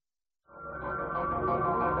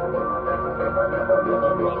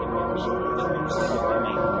musical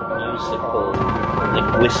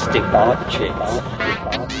linguistic objects.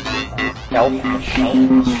 Elf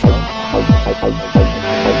machines.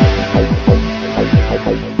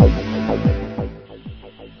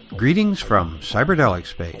 Greetings from Psychedelic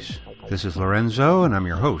Space. This is Lorenzo, and I'm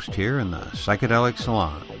your host here in the Psychedelic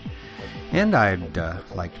Salon. And I'd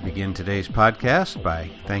like to begin today's podcast by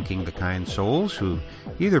thanking the kind souls who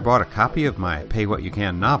either bought a copy of my Pay What You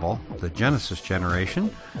Can novel, The Genesis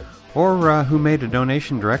Generation, or who made a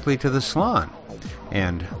donation directly to the Salon.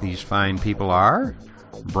 And these fine people are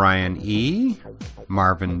Brian E.,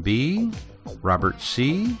 Marvin B., Robert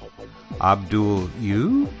C., Abdul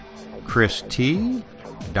U., Chris T.,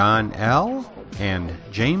 Don L., and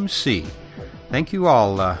James C. Thank you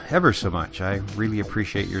all ever so much. I really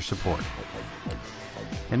appreciate your support.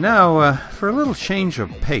 And now, for a little change of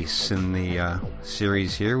pace in the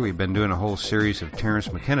series here, we've been doing a whole series of Terence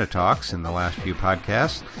McKenna talks in the last few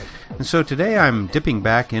podcasts. And so today I'm dipping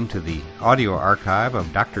back into the audio archive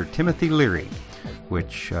of Dr. Timothy Leary,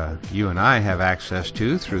 which you and I have access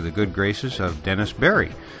to through the good graces of Dennis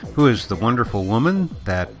Berry, who is the wonderful woman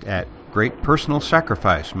that at great personal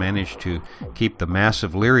sacrifice managed to keep the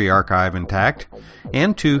massive Leary archive intact,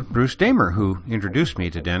 and to Bruce Damer, who introduced me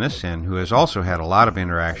to Dennis and who has also had a lot of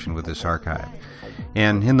interaction with this archive.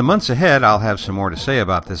 And in the months ahead, I'll have some more to say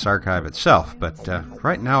about this archive itself, but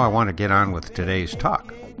right now I want to get on with today's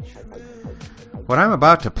talk. What I'm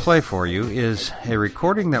about to play for you is a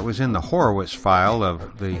recording that was in the Horowitz file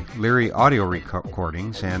of the Leary audio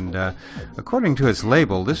recordings, and according to its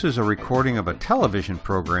label, this is a recording of a television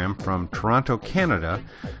program from Toronto, Canada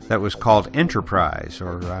that was called Enterprise,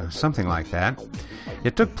 or something like that.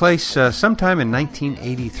 It took place sometime in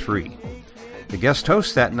 1983. The guest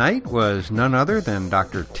host that night was none other than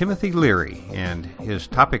Dr. Timothy Leary, and his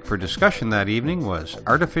topic for discussion that evening was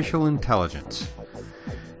artificial intelligence.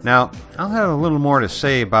 Now, I'll have a little more to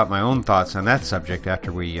say about my own thoughts on that subject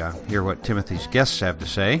after we hear what Timothy's guests have to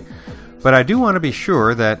say, but I do want to be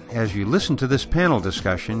sure that as you listen to this panel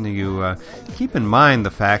discussion, you keep in mind the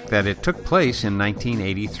fact that it took place in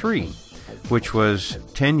 1983, which was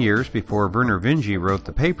 10 years before Werner Vinge wrote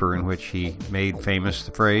the paper in which he made famous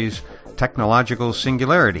the phrase, technological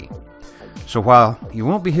singularity. So while you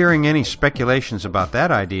won't be hearing any speculations about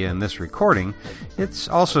that idea in this recording, it's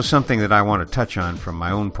also something that I want to touch on from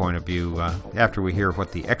my own point of view after we hear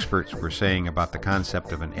what the experts were saying about the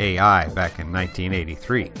concept of an AI back in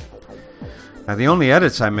 1983. Now, the only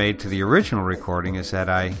edits I made to the original recording is that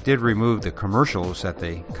I did remove the commercials that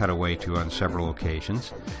they cut away to on several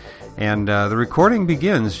occasions, and the recording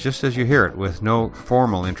begins just as you hear it, with no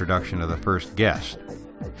formal introduction of the first guest.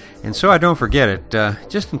 And so I don't forget it,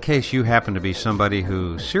 just in case you happen to be somebody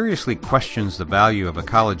who seriously questions the value of a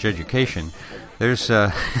college education, there's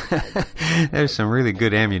there's some really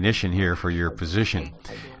good ammunition here for your position,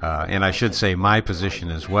 and I should say my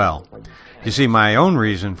position as well. You see, my own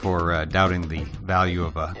reason for doubting the value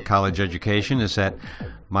of a college education is that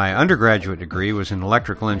my undergraduate degree was in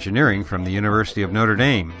electrical engineering from the University of Notre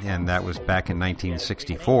Dame, and that was back in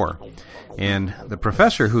 1964. And the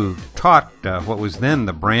professor who taught what was then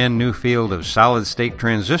the brand new field of solid-state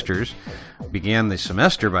transistors began the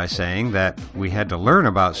semester by saying that we had to learn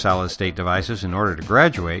about solid-state devices in order to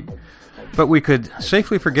graduate, but we could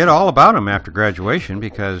safely forget all about them after graduation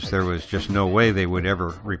because there was just no way they would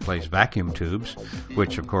ever replace vacuum tubes,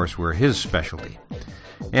 which of course were his specialty.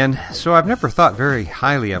 And so I've never thought very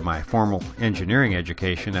highly of my formal engineering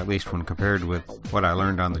education, at least when compared with what I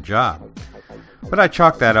learned on the job. But I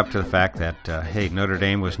chalk that up to the fact that, hey, Notre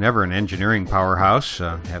Dame was never an engineering powerhouse,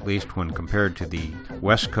 at least when compared to the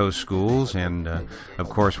West Coast schools, and, of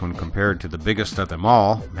course, when compared to the biggest of them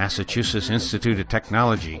all, Massachusetts Institute of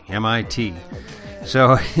Technology, MIT.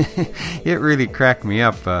 So it really cracked me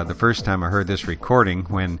up the first time I heard this recording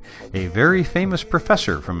when a very famous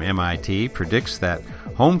professor from MIT predicts that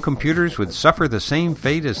home computers would suffer the same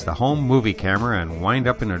fate as the home movie camera and wind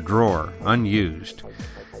up in a drawer, unused.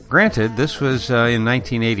 Granted, this was in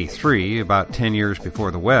 1983, about 10 years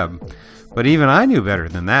before the web, but even I knew better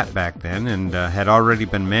than that back then and had already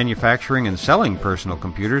been manufacturing and selling personal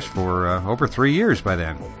computers for over 3 years by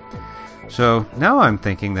then. So now I'm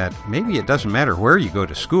thinking that maybe it doesn't matter where you go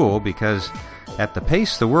to school, because at the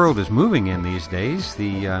pace the world is moving in these days,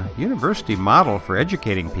 the university model for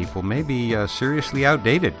educating people may be seriously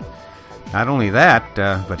outdated. Not only that,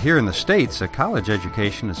 but here in the States, a college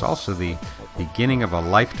education is also the beginning of a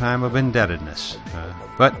lifetime of indebtedness.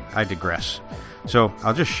 But I digress. So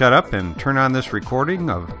I'll just shut up and turn on this recording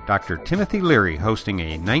of Dr. Timothy Leary hosting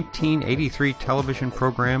a 1983 television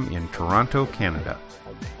program in Toronto, Canada.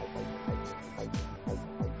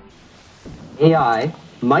 AI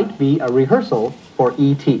might be a rehearsal for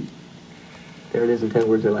E.T. There it is in 10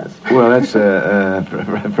 words or less. Well, that's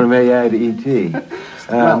from AI to E.T.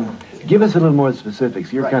 Give us a little more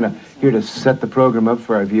specifics. You're kind of here to set the program up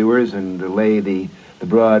for our viewers and to lay the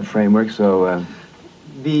broad framework, so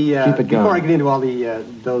keep it going. Before I get into all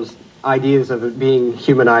those ideas of it being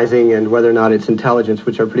humanizing and whether or not it's intelligence,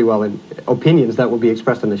 which are pretty well opinions that will be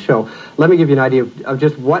expressed on the show, let me give you an idea of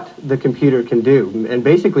just what the computer can do. And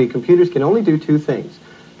basically, computers can only do two things.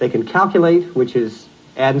 They can calculate, which is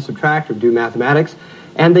add and subtract or do mathematics,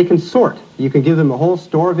 and they can sort. You can give them a whole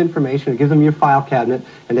store of information, give them your file cabinet,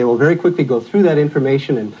 and they will very quickly go through that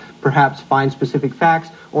information and perhaps find specific facts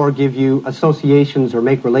or give you associations or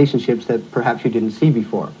make relationships that perhaps you didn't see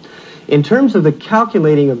before. In terms of the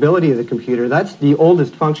calculating ability of the computer, that's the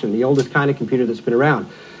oldest function, the oldest kind of computer that's been around.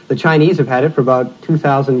 The Chinese have had it for about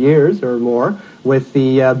 2,000 years or more with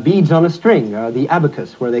the beads on a string, the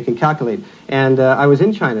abacus, where they can calculate. And I was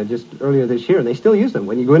in China just earlier this year, and they still use them.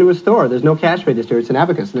 When you go into a store, there's no cash register, it's an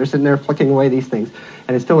abacus, and they're sitting there flicking away these things,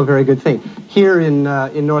 and it's still a very good thing. Here in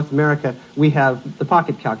North America, we have the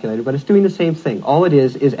pocket calculator, but it's doing the same thing. All it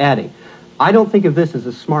is adding. I don't think of this as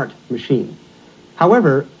a smart machine.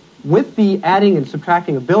 However, with the adding and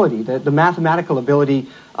subtracting ability, the mathematical ability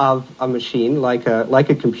of a machine, like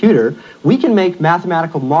a computer, we can make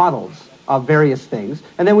mathematical models of various things,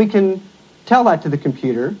 and then we can tell that to the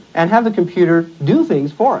computer and have the computer do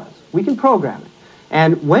things for us. We can program it.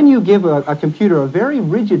 And when you give a computer a very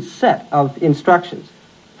rigid set of instructions,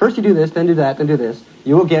 first you do this, then do that, then do this,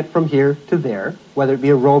 you will get from here to there, whether it be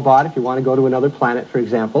a robot, if you want to go to another planet, for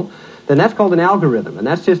example, then that's called an algorithm, and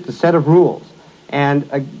that's just a set of rules. And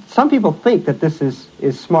some people think that this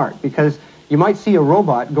is smart because you might see a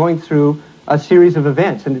robot going through a series of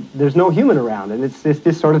events and there's no human around and it's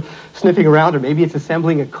just sort of sniffing around, or maybe it's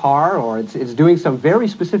assembling a car, or it's doing some very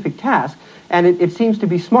specific task, and it seems to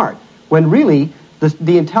be smart, when really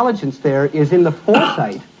the intelligence there is in the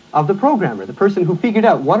foresight of the programmer, the person who figured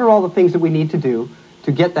out what are all the things that we need to do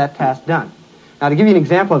to get that task done. Now, to give you an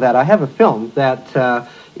example of that, I have a film that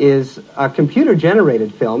is a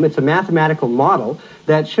computer-generated film. It's a mathematical model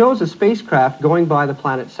that shows a spacecraft going by the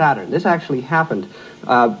planet Saturn. This actually happened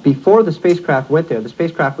before the spacecraft went there. The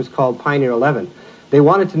spacecraft was called Pioneer 11. They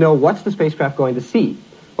wanted to know, what's the spacecraft going to see?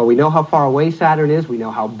 Well, we know how far away Saturn is. We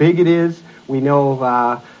know how big it is. We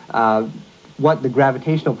know what the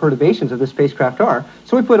gravitational perturbations of the spacecraft are.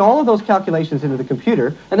 So we put all of those calculations into the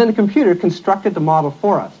computer, and then the computer constructed the model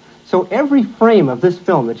for us. So every frame of this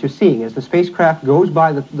film that you're seeing as the spacecraft goes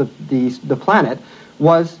by the planet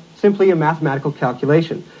was simply a mathematical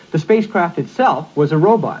calculation. The spacecraft itself was a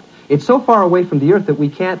robot. It's so far away from the Earth that we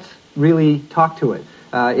can't really talk to it.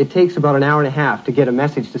 It takes about an hour and a half to get a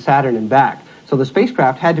message to Saturn and back. So the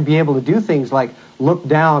spacecraft had to be able to do things like look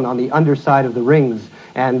down on the underside of the rings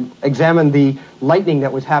and examine the lightning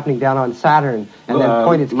that was happening down on Saturn, and then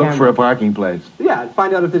point its camera. Look for a parking place. Yeah, and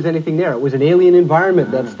find out if there's anything there. It was an alien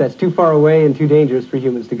environment that's too far away and too dangerous for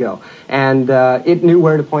humans to go. And it knew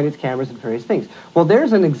where to point its cameras and various things. Well,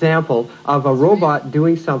 there's an example of a robot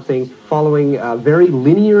doing something following a very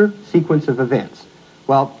linear sequence of events.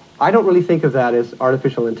 Well, I don't really think of that as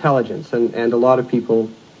artificial intelligence, and a lot of people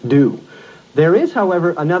do. There is,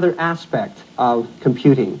 however, another aspect of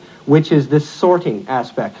computing, which is this sorting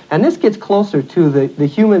aspect. And this gets closer to the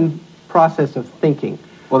human process of thinking.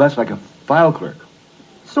 Well, that's like a file clerk.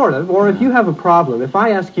 Sort of. Or if you have a problem, if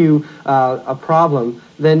I ask you a problem,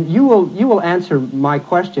 then you will answer my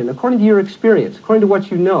question according to your experience, according to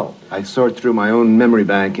what you know. I sort through my own memory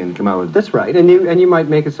bank and come out with... That's right. And you might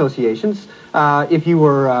make associations. If you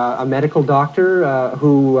were a medical doctor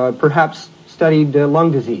who perhaps studied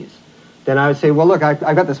lung disease, then I would say, well, look, I've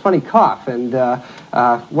got this funny cough, and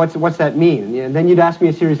what's that mean? And then you'd ask me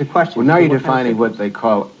a series of questions. Well, now you're defining what they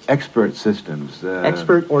call expert systems.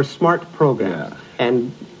 Expert or smart programs.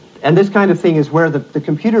 Yeah. And this kind of thing is where the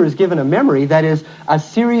computer is given a memory that is a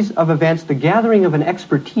series of events, the gathering of an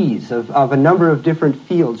expertise of a number of different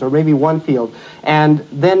fields, or maybe one field. And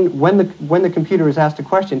then when the computer is asked a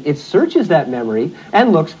question, it searches that memory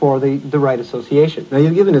and looks for the right association. Now,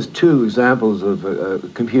 you've given us two examples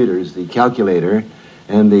of computers, the calculator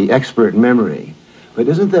and the expert memory. But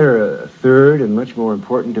isn't there a third and much more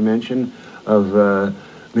important dimension of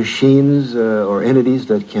machines or entities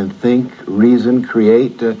that can think, reason,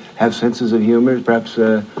 create, have senses of humor, perhaps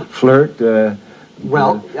flirt? God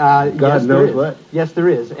knows what. Yes, there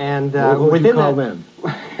is. And what would you call them?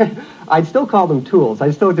 I'd still call them tools.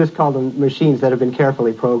 I'd still just call them machines that have been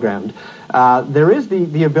carefully programmed. There is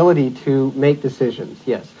the ability to make decisions,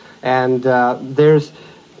 yes. And there's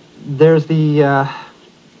the,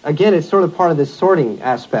 again, it's sort of part of this sorting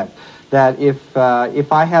aspect. that if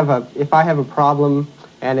I have a problem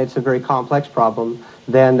and it's a very complex problem,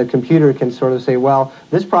 then the computer can sort of say, well,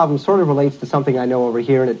 this problem sort of relates to something I know over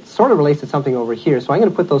here, and it sort of relates to something over here, so I'm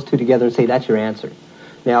going to put those two together and say that's your answer.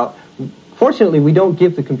 Now, fortunately, we don't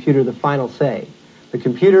give the computer the final say. The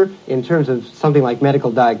computer, in terms of something like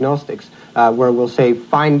medical diagnostics, where we'll say,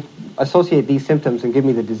 associate these symptoms and give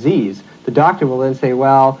me the disease, the doctor will then say,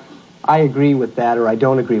 well, I agree with that, or I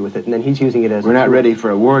don't agree with it, and then he's using it as We're not ready for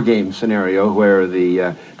a war game scenario where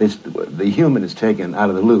the human is taken out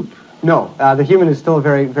of the loop. No, the human is still a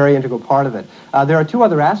very, very integral part of it. There are two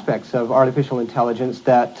other aspects of artificial intelligence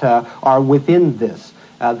that are within this,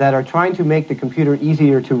 that are trying to make the computer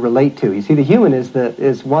easier to relate to. You see, the human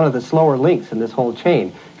is one of the slower links in this whole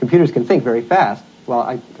chain. Computers can think very fast.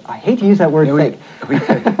 Well, I hate to use that word, think.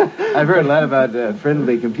 I've heard a lot about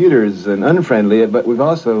friendly computers and unfriendly, but we've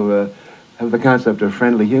also have the concept of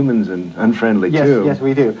friendly humans and unfriendly too. Yes,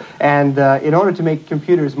 we do. And in order to make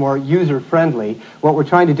computers more user-friendly, what we're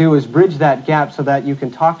trying to do is bridge that gap so that you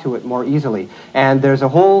can talk to it more easily. And there's a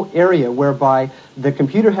whole area whereby the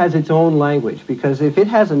computer has its own language, because if it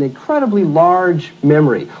has an incredibly large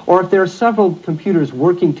memory, or if there are several computers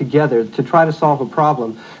working together to try to solve a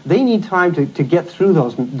problem, they need time to get through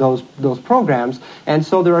those programs, and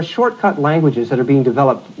so there are shortcut languages that are being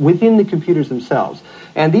developed within the computers themselves.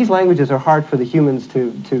 And these languages are hard for the humans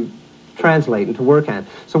to translate and to work on.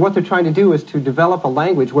 So what they're trying to do is to develop a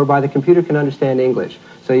language whereby the computer can understand English.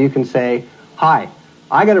 So you can say, hi,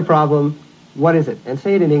 I got a problem, what is it? And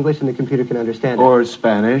say it in English and the computer can understand it. Or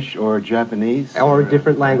Spanish, or Japanese. Or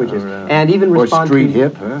different languages. And even respond or street to...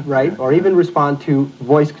 hip, huh? Right, or even respond to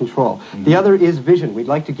voice control. Mm-hmm. The other is vision. We'd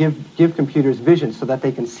like to give computers vision so that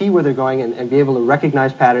they can see where they're going and be able to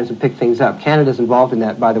recognize patterns and pick things up. Canada's involved in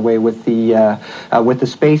that, by the way, with the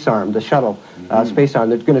space arm, the shuttle space arm.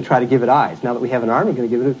 They're going to try to give it eyes. Now that we have an arm, we're going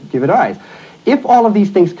to give it eyes. If all of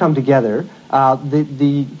these things come together,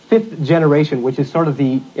 the fifth generation, which is sort of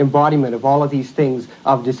the embodiment of all of these things,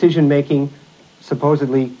 of decision-making,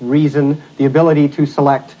 supposedly reason, the ability to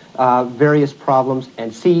select various problems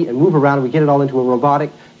and see and move around, and we get it all into a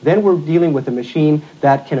robotic, then we're dealing with a machine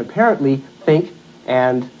that can apparently think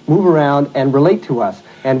and move around and relate to us.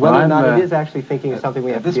 And whether or not it is actually thinking is something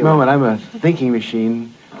we have to deal with. At this moment, I'm a thinking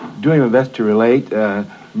machine, doing my best to relate.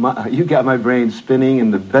 You got my brain spinning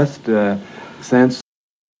in the best sense.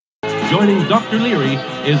 Joining Dr. Leary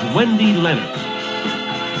is Wendy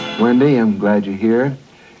Leonard. Wendy, I'm glad you're here.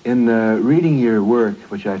 In reading your work,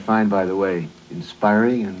 which I find, by the way,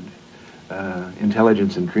 inspiring and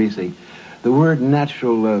intelligence increasing, the word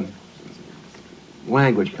natural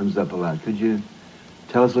language comes up a lot. Could you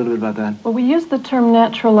tell us a little bit about that? Well, we use the term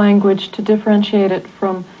natural language to differentiate it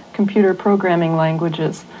from computer programming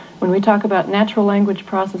languages. When we talk about natural language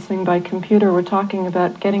processing by computer, we're talking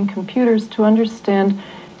about getting computers to understand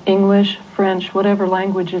English, French, whatever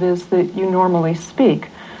language it is that you normally speak.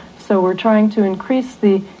 So we're trying to increase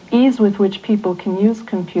the ease with which people can use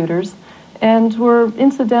computers, and we're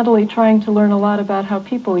incidentally trying to learn a lot about how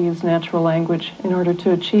people use natural language in order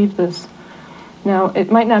to achieve this. Now,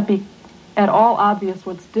 it might not be at all obvious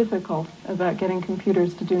what's difficult about getting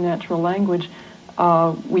computers to do natural language.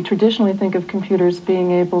 We traditionally think of computers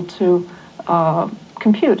being able to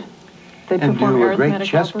compute. They and perform do arithmetic great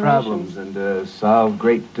chess operations. problems and solve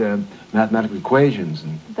great mathematical equations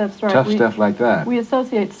and That's right. tough stuff like that. We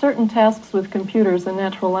associate certain tasks with computers, and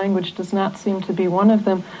natural language does not seem to be one of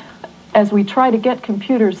them. As we try to get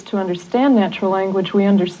computers to understand natural language, we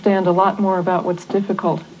understand a lot more about what's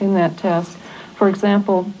difficult in that task. For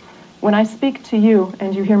example, when I speak to you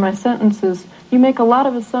and you hear my sentences, you make a lot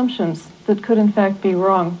of assumptions that could in fact be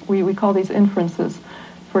wrong. We call these inferences.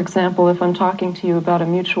 For example, if I'm talking to you about a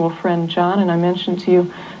mutual friend, John, and I mention to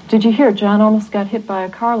you, did you hear John almost got hit by a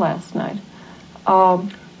car last night?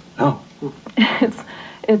 No.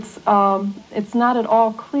 It's not at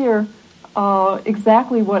all clear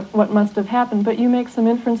exactly what must have happened, but you make some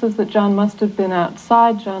inferences that John must have been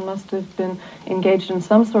outside, John must have been engaged in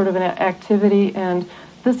some sort of an activity, and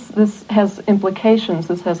this has implications,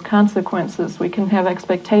 this has consequences. We can have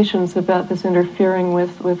expectations about this interfering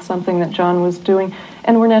with something that John was doing,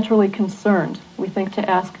 and we're naturally concerned. We think to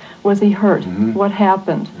ask, was he hurt? Mm-hmm. What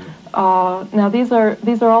happened? Now these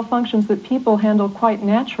are all functions that people handle quite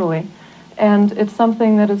naturally, and it's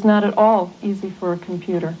something that is not at all easy for a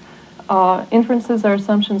computer. Inferences are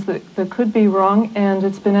assumptions that could be wrong, and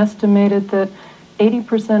it's been estimated that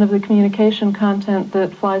 80% of the communication content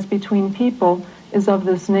that flies between people is of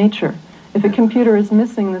this nature. If a computer is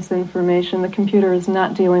missing this information, the computer is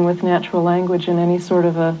not dealing with natural language in any sort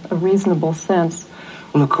of a reasonable sense.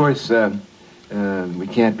 Well, of course, we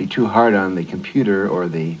can't be too hard on the computer or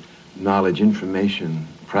the knowledge information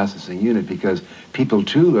processing unit, because people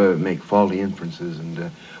too make faulty inferences.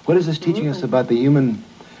 And what is this teaching us about the human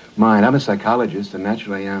mind? I'm a psychologist, and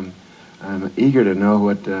naturally I'm eager to know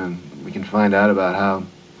what we can find out about how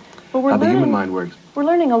the human mind works. We're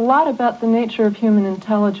learning a lot about the nature of human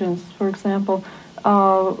intelligence. For example,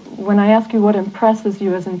 when I ask you what impresses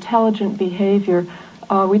you as intelligent behavior,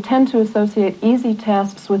 we tend to associate easy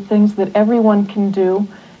tasks with things that everyone can do,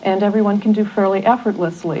 and everyone can do fairly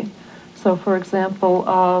effortlessly. So, for example,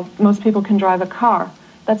 most people can drive a car.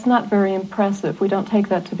 That's not very impressive. We don't take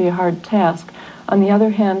that to be a hard task. On the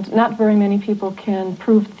other hand, not very many people can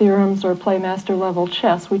prove theorems or play master-level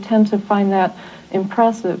chess. We tend to find that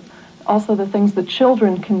impressive. Also, the things that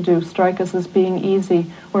children can do strike us as being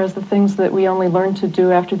easy, whereas the things that we only learn to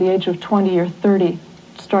do after the age of 20 or 30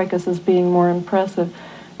 strike us as being more impressive.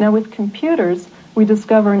 Now, with computers, we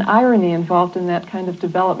discover an irony involved in that kind of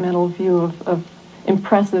developmental view of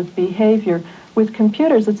impressive behavior. With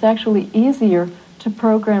computers, it's actually easier to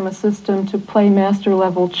program a system to play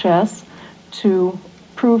master-level chess, to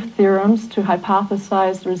prove theorems, to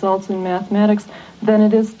hypothesize results in mathematics, than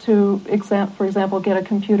it is to, for example, get a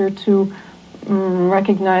computer to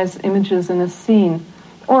recognize images in a scene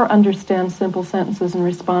or understand simple sentences and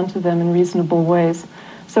respond to them in reasonable ways.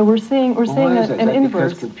 So we're seeing an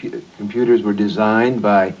inverse. Because computers were designed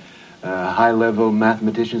by high-level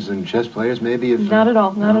mathematicians and chess players, maybe? Not at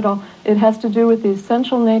all. It has to do with the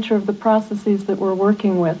essential nature of the processes that we're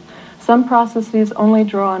working with. Some processes only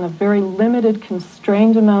draw on a very limited,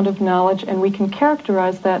 constrained amount of knowledge, and we can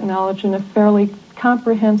characterize that knowledge in a fairly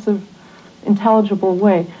comprehensive, intelligible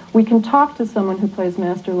way. We can talk to someone who plays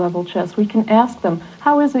master-level chess. We can ask them,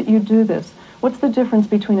 how is it you do this? What's the difference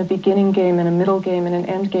between a beginning game and a middle game and an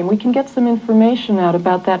end game? We can get some information out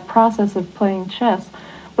about that process of playing chess.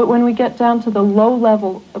 But when we get down to the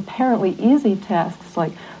low-level, apparently easy tasks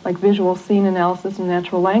like visual scene analysis and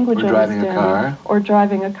natural language understanding, or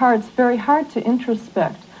driving a car, it's very hard to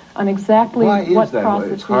introspect on exactly what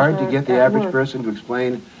processes It's hard to get the average work. person to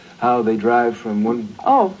explain how they drive from one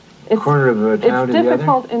corner of a town to the other? It's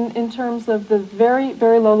difficult in terms of the very,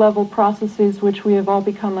 very low-level processes which we have all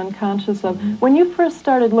become unconscious of. Mm-hmm. When you first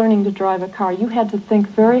started learning to drive a car, you had to think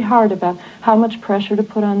very hard about how much pressure to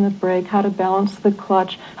put on the brake, how to balance the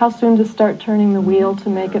clutch, how soon to start turning the wheel to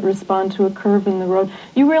make it respond to a curve in the road.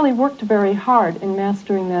 You really worked very hard in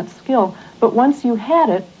mastering that skill. But once you had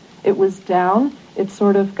it, it was down. It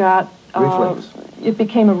sort of got... reflex. It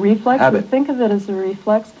became a reflex. Habit. We think of it as a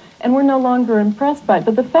reflex. And we're no longer impressed by it.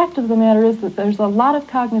 But the fact of the matter is that there's a lot of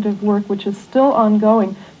cognitive work which is still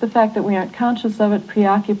ongoing. The fact that we aren't conscious of it,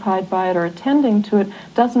 preoccupied by it, or attending to it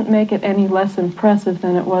doesn't make it any less impressive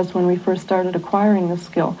than it was when we first started acquiring the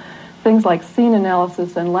skill. Things like scene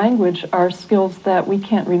analysis and language are skills that we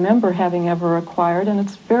can't remember having ever acquired, and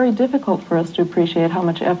it's very difficult for us to appreciate how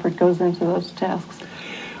much effort goes into those tasks.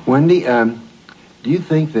 Wendy, do you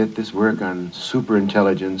think that this work on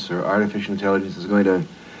superintelligence or artificial intelligence is going to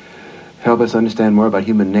help us understand more about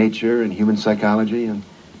human nature and human psychology?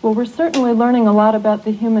 Well, we're certainly learning a lot about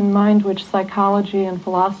the human mind, which psychology and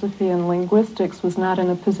philosophy and linguistics was not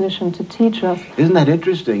in a position to teach us. Isn't that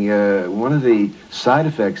interesting? One of the side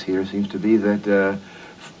effects here seems to be that,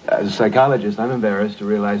 as a psychologist, I'm embarrassed to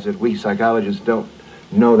realize that we psychologists don't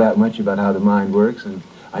know that much about how the mind works, and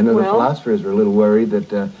I know the philosophers are a little worried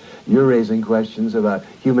that you're raising questions about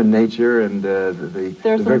human nature and the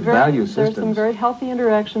very value systems. There's some very healthy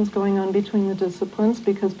interactions going on between the disciplines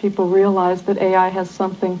because people realize that AI has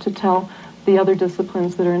something to tell the other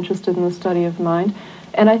disciplines that are interested in the study of mind.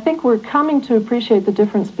 And I think we're coming to appreciate the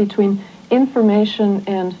difference between information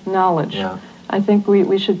and knowledge. Yeah. I think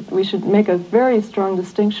we should make a very strong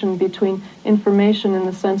distinction between information in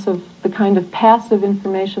the sense of the kind of passive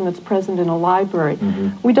information that's present in a library.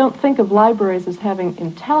 Mm-hmm. We don't think of libraries as having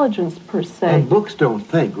intelligence per se. And books don't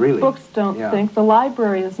think, really. Books don't think. The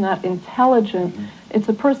library is not intelligent. Mm-hmm. It's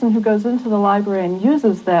a person who goes into the library and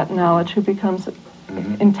uses that knowledge who becomes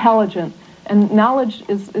intelligent. And knowledge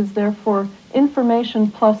is therefore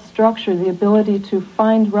information plus structure, the ability to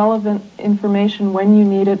find relevant information when you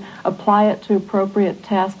need it, apply it to appropriate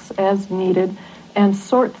tasks as needed, and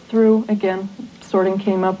sort through, again, sorting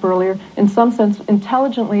came up earlier, in some sense,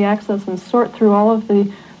 intelligently access and sort through all of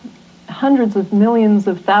the hundreds of millions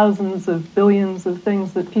of thousands of billions of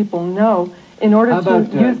things that people know in order to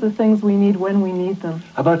use the things we need when we need them.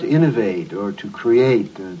 How about to innovate or to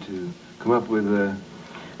create, to come up with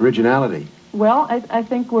originality? Well, I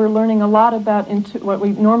think we're learning a lot about what we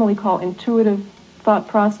normally call intuitive thought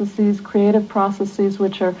processes, creative processes,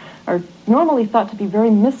 which are normally thought to be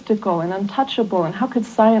very mystical and untouchable, and how could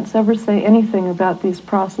science ever say anything about these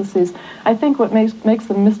processes? I think what makes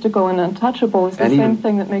them mystical and untouchable is the same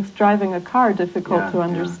thing that makes driving a car difficult to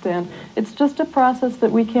understand. It's just a process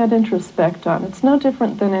that we can't introspect on. It's no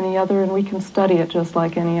different than any other, and we can study it just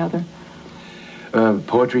like any other.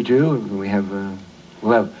 Poetry too.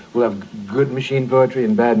 We'll have good machine poetry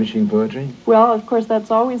and bad machine poetry. Well, of course, that's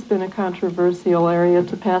always been a controversial area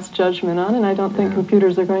to pass judgment on, and I don't think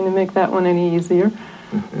computers are going to make that one any easier.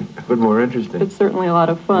 But more interesting. It's certainly a lot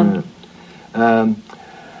of fun.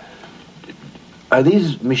 Are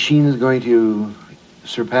these machines going to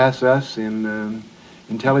surpass us in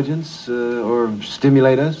intelligence or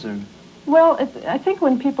stimulate us? Or? Well, I think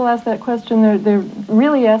when people ask that question, they're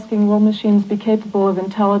really asking, will machines be capable of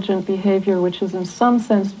intelligent behavior, which is in some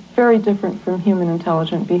sense very different from human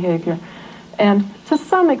intelligent behavior. And to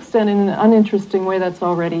some extent, in an uninteresting way, that's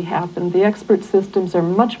already happened. The expert systems are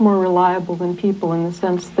much more reliable than people in the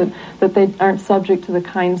sense that they aren't subject to the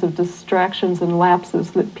kinds of distractions and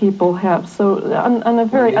lapses that people have. So on a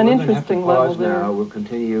very uninteresting level there. Now. We'll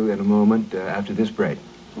continue in a moment after this break.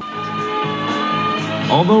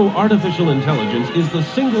 Although artificial intelligence is the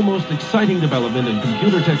single most exciting development in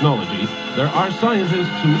computer technology, there are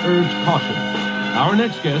scientists who urge caution. Our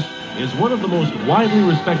next guest is one of the most widely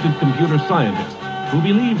respected computer scientists who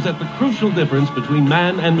believes that the crucial difference between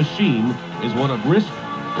man and machine is one of risk,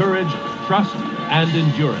 courage, trust, and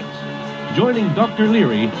endurance. Joining Dr.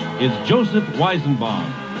 Leary is Joseph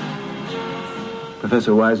Weizenbaum.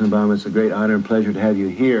 Professor Weizenbaum, it's a great honor and pleasure to have you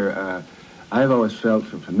here. I've always felt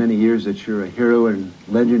for many years that you're a hero and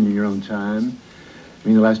legend in your own time.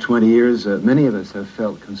 In the last 20 years, many of us have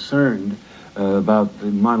felt concerned about the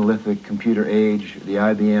monolithic computer age, the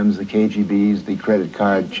IBMs, the KGBs, the credit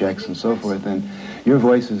card checks, and so forth. And your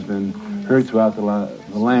voice has been heard throughout the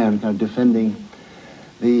land, kind of defending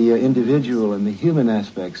the individual and the human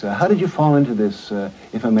aspects. How did you fall into this,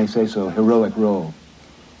 if I may say so, heroic role?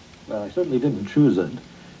 Well, I certainly didn't choose it.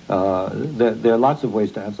 There are lots of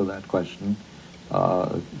ways to answer that question,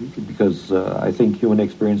 because I think human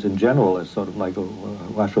experience in general is sort of like a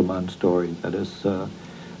Rashomon story. That is,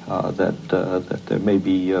 that there may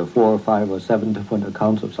be 4 or 5 or 7 different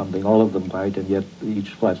accounts of something, all of them right, and yet each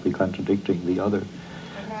flatly contradicting the other.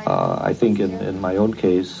 I think in my own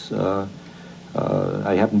case, I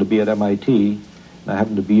happen to be at MIT, and I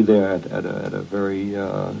happen to be there at a very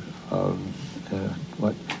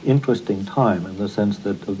interesting time, in the sense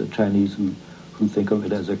that of the Chinese who think of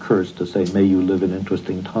it as a curse to say, "May you live in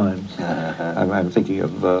interesting times." I'm thinking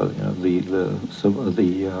of the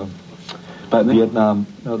Vietnam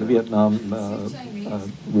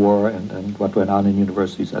War and what went on in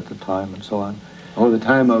universities at the time, and so on. Oh, the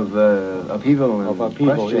time of upheaval and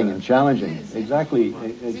questioning and challenging. Exactly,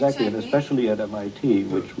 and especially at MIT,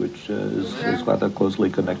 which is rather closely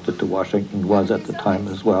connected to Washington, was at the time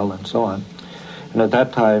as well, and so on. And at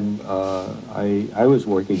that time, I was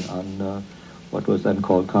working on what was then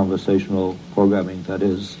called conversational programming, that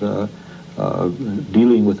is,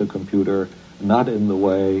 dealing with a computer, not in the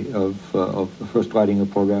way of first writing a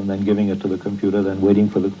program, then giving it to the computer, then waiting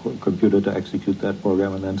for the computer to execute that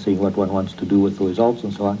program, and then seeing what one wants to do with the results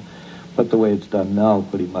and so on, but the way it's done now,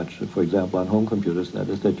 pretty much, for example, on home computers, that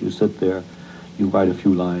is that you sit there, you write a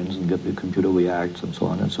few lines, and get the computer reacts, and so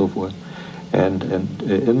on and so forth. And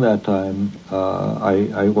in that time,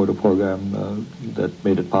 I wrote a program that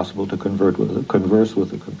made it possible to converse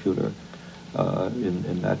with a computer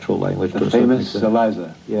in natural language. The famous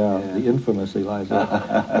Eliza. Yeah, the infamous Eliza,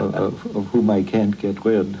 of whom I can't get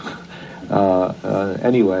rid.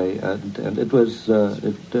 Anyway, and it was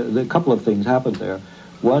a couple of things happened there.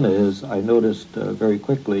 One is I noticed very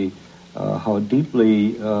quickly how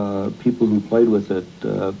deeply people who played with it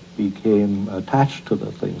became attached to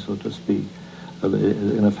the thing, so to speak.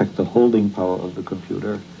 In effect, the holding power of the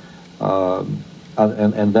computer,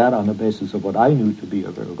 and that on the basis of what I knew to be a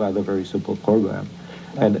rather very simple program.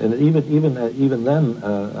 And even then,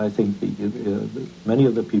 I think many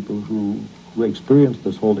of the people who experienced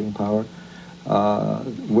this holding power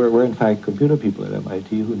were in fact computer people at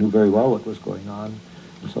MIT who knew very well what was going on.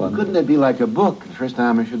 And so on. Couldn't it be like a book? The first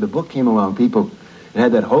time I'm sure the book came along, people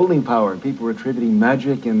had that holding power, and people were attributing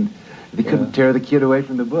magic, and they couldn't tear the kid away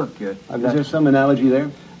from the book. Is there some analogy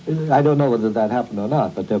there? I don't know whether that happened or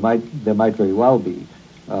not, but there might very well be.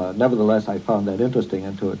 Nevertheless, I found that interesting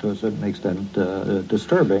and to a certain extent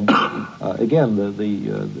disturbing. Again,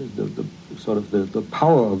 the sort of the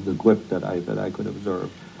power of the grip that I could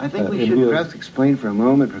observe. I think we should perhaps explain for a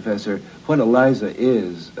moment, Professor, what Eliza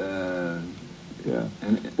is.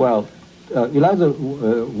 Well, Eliza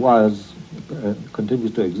was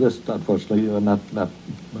continues to exist, unfortunately, not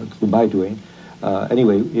through my doing.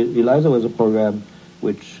 Anyway, ELISA was a program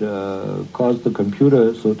which caused the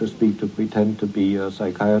computer, so to speak, to pretend to be a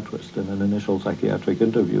psychiatrist in an initial psychiatric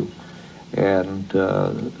interview. And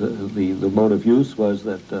the mode of use was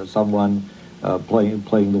that someone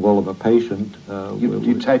playing the role of a patient.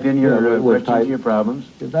 You type in your questions, your problems?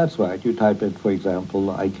 That's right. You type in, for example,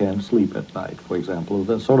 I can't sleep at night, for example,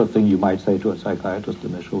 the sort of thing you might say to a psychiatrist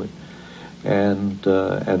initially. And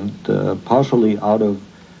partially out of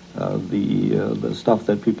the stuff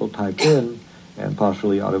that people type in, and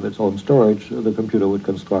partially out of its own storage, the computer would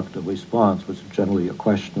construct a response, which is generally a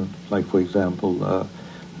question, like, for example,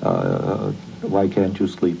 why can't you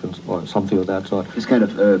sleep, or something of that sort. It's kind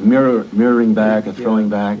of mirroring back, throwing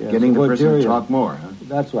back, getting the person to talk more. Huh?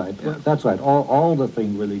 That's right. Yeah. That's right. All the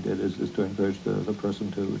thing really did is to encourage the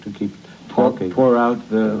person to keep talking. Pour out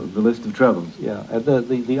the list of troubles. Yeah. And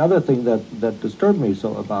the other thing that disturbed me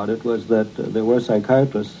so about it was that there were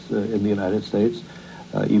psychiatrists in the United States,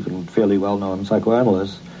 even fairly well-known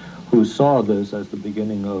psychoanalysts, who saw this as the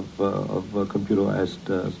beginning of computerized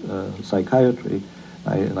psychiatry.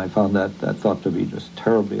 And I found that thought to be just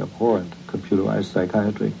terribly abhorrent, computerized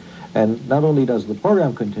psychiatry. And not only does the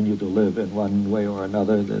program continue to live in one way or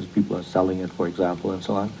another, there's people are selling it, for example, and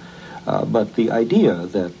so on, but the idea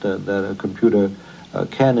that a computer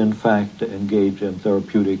can, in fact, engage in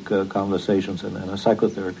therapeutic conversations and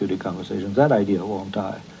psychotherapeutic conversations, that idea won't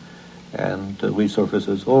die. And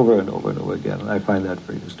resurfaces over and over and over again, and I find that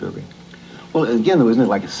very disturbing. Well, again, though, isn't it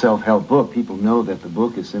like a self-help book? People know that the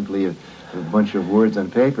book is simply a bunch of words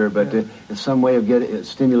on paper, but it's some way of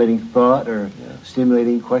stimulating thought or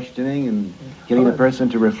stimulating questioning and getting the person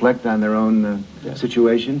to reflect on their own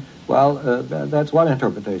situation. Well, that's one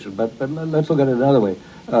interpretation, but let's look at it another way.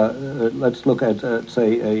 Let's look at,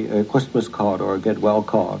 say, a Christmas card or a get well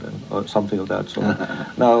card or something of that sort.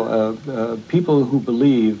 Now, people who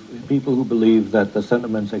believe that the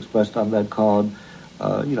sentiments expressed on that card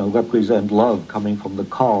represent love coming from the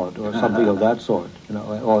card or something of that sort,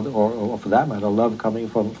 or for that matter, love coming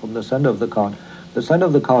from the sender of the card. The sender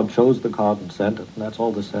of the card chose the card and sent it, and that's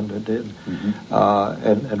all the sender did.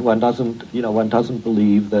 Mm-hmm. And one doesn't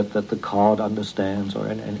believe that the card understands or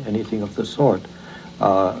anything of the sort.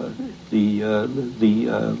 The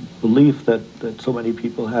belief that so many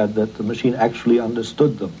people had that the machine actually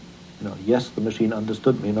understood them. Yes, the machine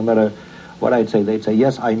understood me, no matter what I'd say. They'd say,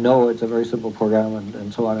 yes, I know it's a very simple program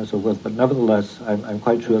and so on and so forth, but nevertheless, I'm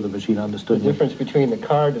quite sure the machine understood me. The difference between the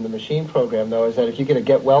card and the machine program, though, is that if you get a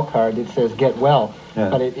get well card, it says get well. Yeah.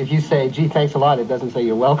 But if you say, gee, thanks a lot, it doesn't say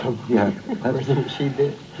you're welcome. Yeah. Whereas the machine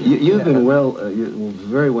did. You've been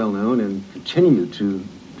very well known and continue to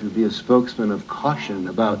be a spokesman of caution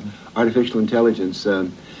about artificial intelligence.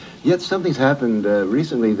 Yet something's happened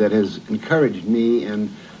recently that has encouraged me and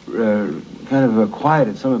kind of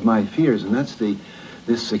quieted some of my fears, and that's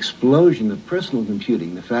this explosion of personal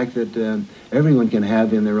computing, the fact that everyone can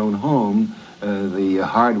have in their own home the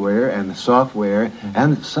hardware and the software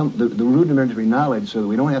and the rudimentary knowledge, so that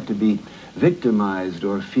we don't have to be victimized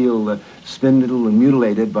or feel spindled and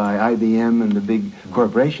mutilated by IBM and the big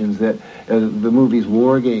corporations, that the movies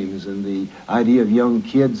War Games and the idea of young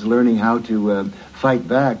kids learning how to fight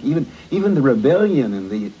back, even the rebellion and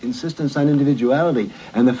the insistence on individuality,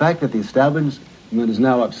 and the fact that the establishment is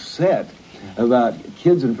now upset about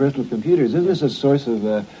kids and personal computers. Isn't this a source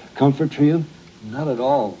of comfort for you? Not at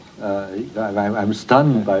all. I'm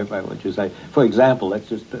stunned by what you say. For example, let's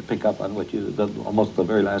just pick up on what almost the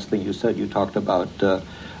very last thing you said. You talked about the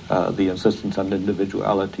insistence on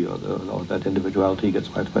individuality, or that individuality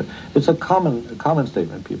gets widespread. It's a common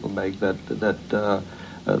statement people make that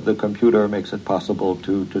the computer makes it possible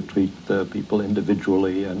to treat the people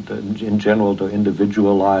individually and in general to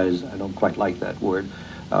individualize. I don't quite like that word.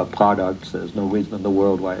 Products. There's no reason in the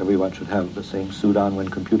world why everyone should have the same suit on. When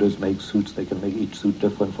computers make suits, they can make each suit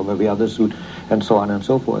different from every other suit, and so on and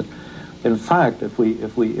so forth. In fact, if we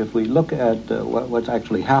look at what's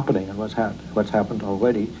actually happening and what's happened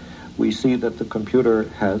already, we see that the computer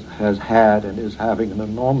has had and is having an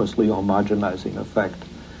enormously homogenizing effect,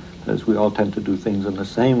 as we all tend to do things in the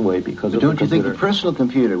same way because of the computer. Don't you think the personal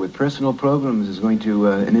computer with personal programs is going to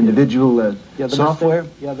an individual software?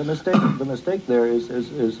 The mistake there is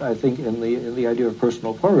I think in the idea of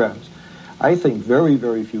personal programs. I think very,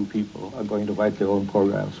 very few people are going to write their own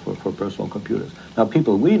programs for personal computers. Now,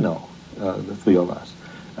 people we know, the three of us,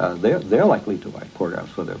 they're likely to write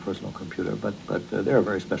programs for their personal computer, but they're a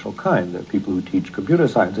very special kind. They're people who teach computer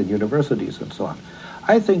science in universities and so on.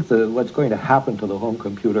 I think that what's going to happen to the home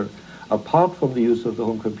computer, apart from the use of the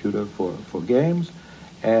home computer for games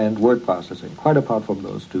and word processing, quite apart from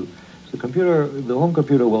those two, is The home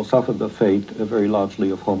computer will suffer the fate very largely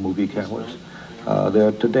of home movie cameras. There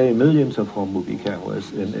are today millions of home movie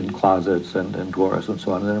cameras in closets and drawers and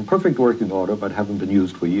so on. They're in perfect working order, but haven't been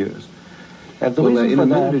used for years. And the reason in for a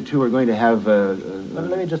that, minute or two, we're going to have.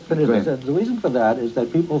 let me just finish this. The reason for that is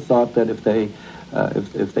that people thought that if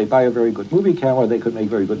they buy a very good movie camera, they could make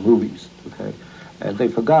very good movies. Okay, and they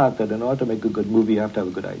forgot that in order to make a good movie, you have to have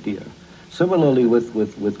a good idea. Similarly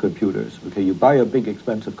with computers. Okay, you buy a big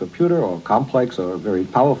expensive computer or a complex or a very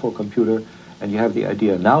powerful computer, and you have the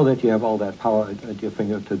idea. Now that you have all that power at your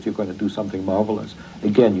fingertips, you're going to do something marvelous.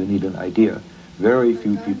 Again, you need an idea. Very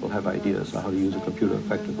few people have ideas on how to use a computer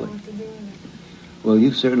effectively. Well,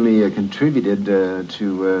 you've certainly contributed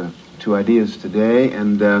to ideas today,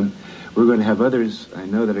 and we're going to have others, I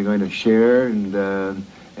know, that are going to share and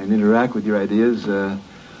interact with your ideas.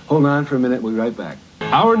 Hold on for a minute. We'll be right back.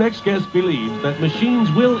 Our next guest believes that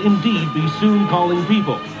machines will indeed be soon calling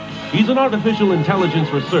people. He's an artificial intelligence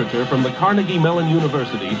researcher from the Carnegie Mellon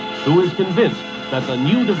University who is convinced that the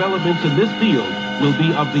new developments in this field will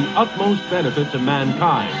be of the utmost benefit to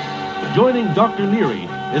mankind. Joining Dr. Leary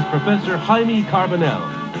is Professor Jaime Carbonell.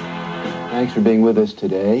 Thanks for being with us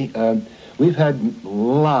today. We've had a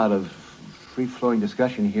lot of free-flowing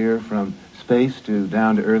discussion here, from space to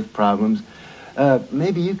down-to-earth problems.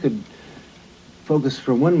 Maybe you could focus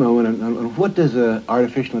for one moment on what does an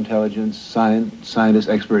artificial intelligence scientist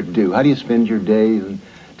expert do? How do you spend your days and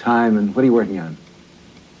time, and what are you working on?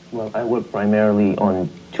 Well, I work primarily on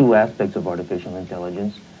two aspects of artificial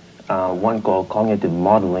intelligence. One called cognitive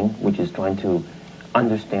modeling, which is trying to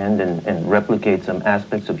understand and replicate some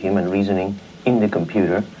aspects of human reasoning in the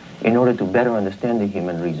computer in order to better understand the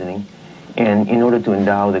human reasoning and in order to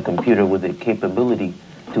endow the computer with the capability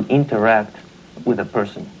to interact with a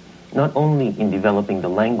person, not only in developing the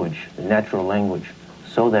language, the natural language,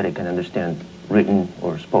 so that it can understand written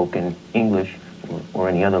or spoken English or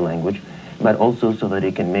any other language, but also so that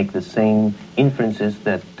it can make the same inferences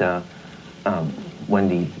that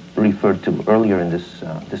Wendy referred to earlier in this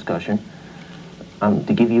discussion.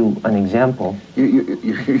 To give you an example... You're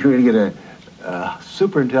going to get a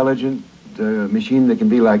super intelligent machine that can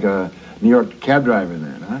be like a New York cab driver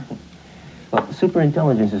then, huh? Well,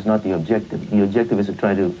 superintelligence is not the objective. The objective is to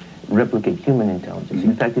try to replicate human intelligence.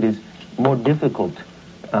 Mm-hmm. In fact, it is more difficult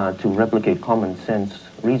to replicate common sense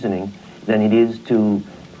reasoning than it is to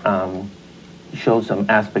show some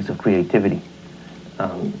aspects of creativity.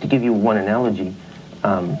 To give you one analogy,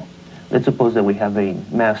 let's suppose that we have a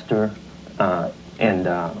master and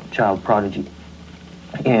child prodigy,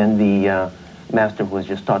 and the master who has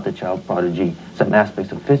just taught the child prodigy some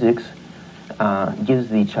aspects of physics gives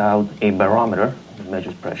the child a barometer,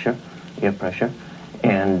 measures pressure, air pressure,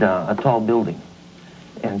 and a tall building,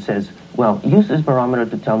 and says, well, use this barometer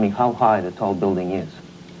to tell me how high the tall building is.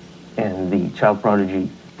 And the child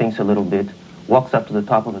prodigy thinks a little bit, walks up to the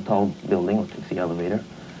top of the tall building, or takes the elevator,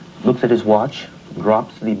 looks at his watch,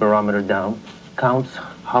 drops the barometer down, counts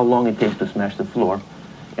how long it takes to smash the floor,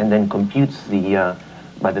 and then computes the,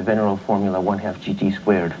 by the venerable formula 1/2 GT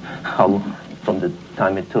squared, how, from the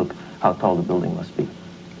time it took, how tall the building must be.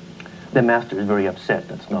 The master is very upset.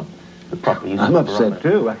 That's not the proper use of the barometer. I'm upset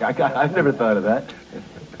too. I've never thought of that.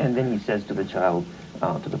 And then he says to the child,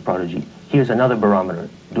 to the prodigy, here's another barometer.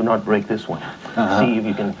 Do not break this one. See if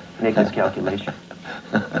you can make this calculation.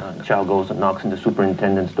 The child goes and knocks on the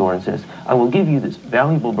superintendent's door and says, I will give you this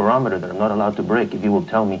valuable barometer that I'm not allowed to break if you will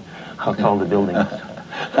tell me how tall the building is.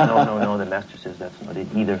 No, the master says that's not it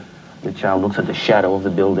either. The child looks at the shadow of the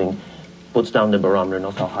building, puts down the barometer,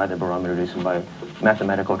 knows how high the barometer is, and by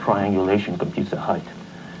mathematical triangulation computes the height.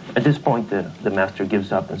 At this point, the master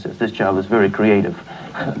gives up and says, this child is very creative,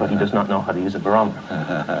 but he does not know how to use a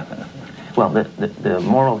barometer. Well, the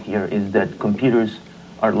moral here is that computers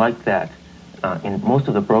are like that. In most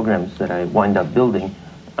of the programs that I wind up building,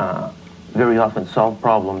 very often solve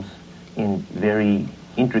problems in very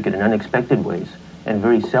intricate and unexpected ways, and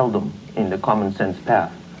very seldom in the common sense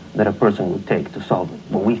path that a person would take to solve it,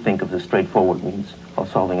 when we think of the straightforward means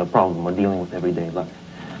of solving a problem or dealing with everyday life.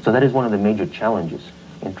 So that is one of the major challenges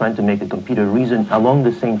in trying to make a computer reason along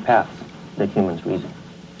the same path that humans reason.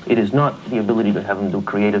 It is not the ability to have them do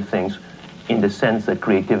creative things in the sense that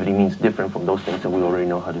creativity means different from those things that we already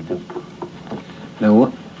know how to do.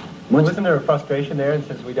 Now, wasn't there a frustration there, and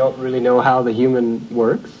since we don't really know how the human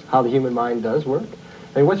works, how the human mind does work?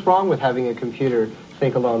 I mean, what's wrong with having a computer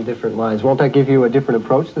think along different lines? Won't that give you a different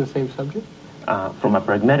approach to the same subject? From a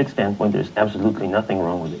pragmatic standpoint, there's absolutely nothing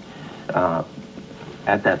wrong with it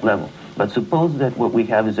at that level. But suppose that what we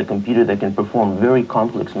have is a computer that can perform very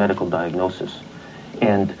complex medical diagnosis.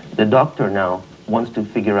 And the doctor now wants to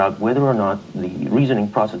figure out whether or not the reasoning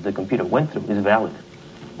process the computer went through is valid,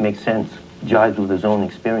 makes sense, jives with his own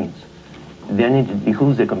experience, then it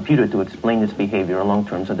behooves the computer to explain its behavior along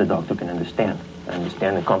terms that the doctor can understand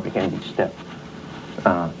and comprehend each step.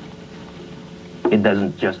 It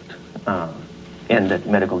doesn't just end at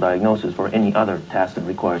medical diagnosis for any other task that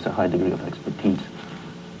requires a high degree of expertise.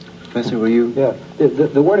 Professor, will you? Yeah,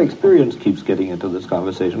 the word experience keeps getting into this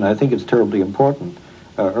conversation. I think it's terribly important.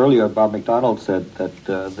 Earlier, Bob McDonald said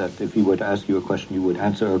that if he were to ask you a question, you would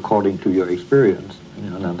answer according to your experience.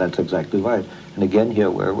 Now that's exactly right. And again, here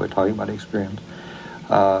we're talking about experience.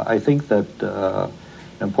 I think that an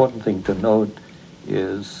important thing to note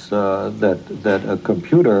is that a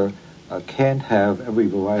computer can't have every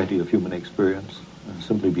variety of human experience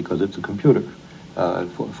simply because it's a computer.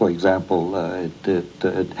 For example,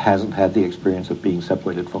 it hasn't had the experience of being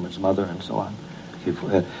separated from its mother and so on.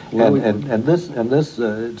 And this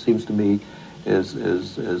it seems to me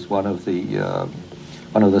is one of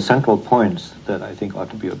the central points that I think ought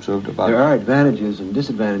to be observed about. There are advantages and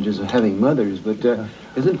disadvantages of having mothers, but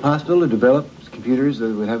is it possible to develop computers that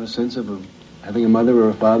would have a sense of having a mother or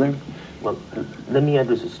a father? Well, let me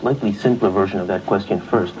address a slightly simpler version of that question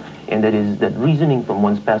first, and that is that reasoning from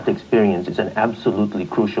one's past experience is an absolutely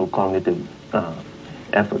crucial cognitive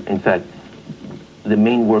effort. In fact, the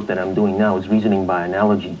main work that I'm doing now is reasoning by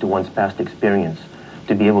analogy to one's past experience,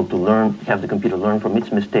 to be able to learn, have the computer learn from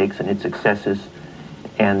its mistakes and its successes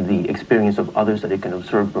and the experience of others that it can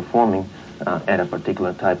observe performing at a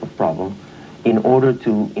particular type of problem in order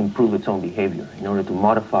to improve its own behavior, in order to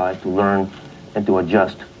modify, to learn, and to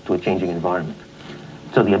adjust to a changing environment.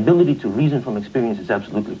 So the ability to reason from experience is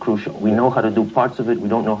absolutely crucial. We know how to do parts of it, we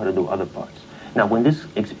don't know how to do other parts. Now, when this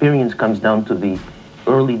experience comes down to the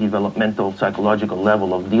early developmental psychological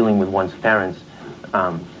level of dealing with one's parents,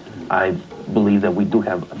 I believe that we do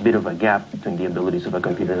have a bit of a gap between the abilities of a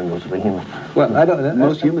computer and those of a human. Well,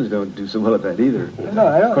 most humans don't do so well at that either.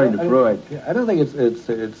 No, according to Freud. I don't think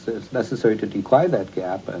it's necessary to decry that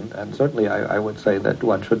gap, and certainly I would say that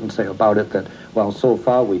one shouldn't say about it that, well, so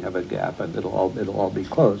far we have a gap and it'll all be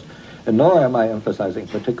closed. And nor am I emphasizing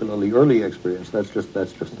particularly early experience. That's just an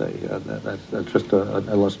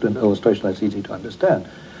illustration that's easy to understand.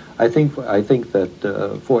 I think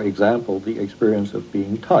that, for example, the experience of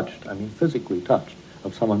being touched, I mean physically touched,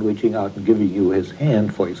 of someone reaching out and giving you his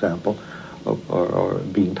hand, for example, or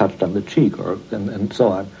being touched on the cheek, and so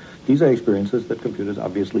on. These are experiences that computers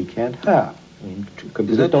obviously can't have. I mean,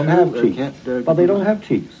 computers don't have cheeks. Well, they don't have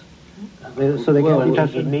cheeks. So they can't be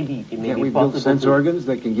touched. Can't we build sense organs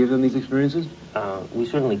that can give them these experiences? We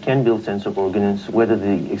certainly can build sense organs, whether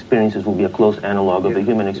the experiences will be a close analog of the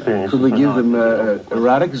human experience. Could we give them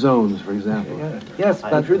erotic zones, for example? Yes,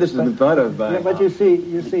 I'm sure this has been thought of by... Yeah, but you see...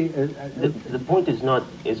 The point is not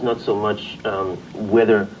so much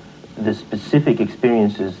whether the specific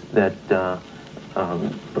experiences that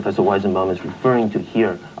Professor Weizenbaum is referring to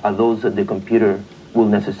here are those that the computer will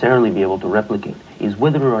necessarily be able to replicate, is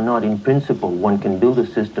whether or not in principle one can build a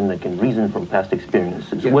system that can reason from past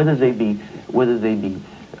experiences, whether they be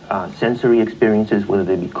sensory experiences, whether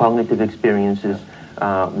they be cognitive experiences,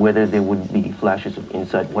 whether they would be flashes of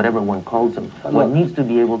insight, whatever one calls them. One needs to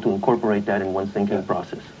be able to incorporate that in one's thinking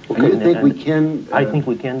process. And you think we can... I think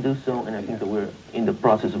we can do so, and I think that we're in the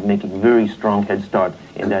process of making very strong head start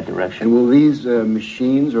in that direction. And will these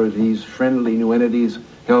machines or these friendly new entities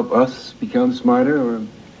help us become smarter, or...?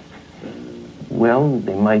 Well,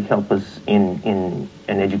 they might help us in an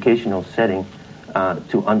educational setting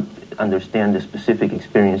to understand the specific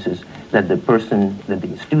experiences that the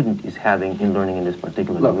student is having in learning in this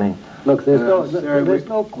particular domain. Look, there's no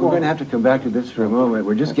we're going to have to come back to this for a moment.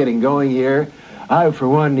 We're just getting going here. I, for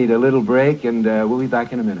one, need a little break, and we'll be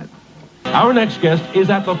back in a minute. Our next guest is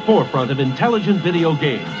at the forefront of intelligent video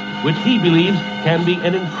games, which he believes can be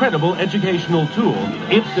an incredible educational tool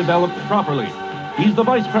if developed properly. He's the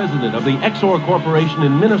vice president of the XOR Corporation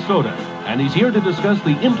in Minnesota, and he's here to discuss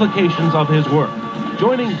the implications of his work.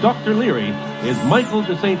 Joining Dr. Leary is Michael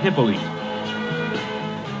de St. Hippolyte.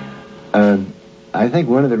 I think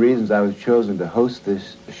one of the reasons I was chosen to host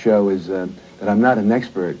this show is that I'm not an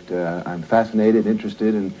expert. I'm fascinated,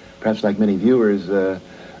 interested, and perhaps like many viewers,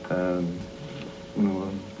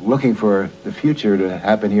 looking for the future to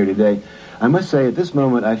happen here today. I must say, at this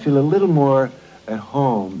moment, I feel a little more at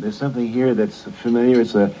home. There's something here that's familiar.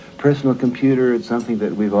 It's a personal computer. It's something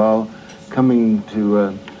that we've all coming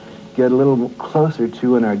to get a little closer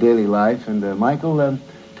to in our daily life. And Michael,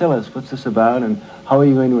 tell us, what's this about, and how are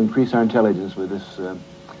you going to increase our intelligence with this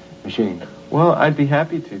machine? Well, I'd be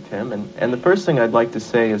happy to, Tim. And the first thing I'd like to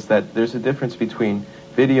say is that there's a difference between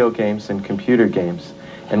video games and computer games.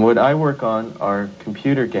 And what I work on are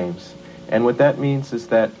computer games. And what that means is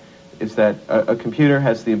that a computer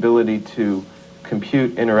has the ability to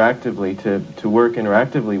compute interactively, to work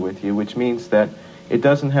interactively with you, which means that it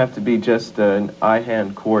doesn't have to be just an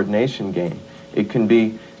eye-hand coordination game. It can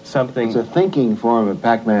be something... It's a thinking form of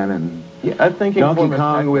Pac-Man and a thinking Donkey form of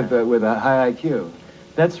Kong Pac-Man. with a high IQ.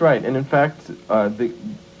 That's right. And in fact,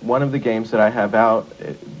 one of the games that I have out,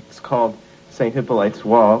 it's called St. Hippolyte's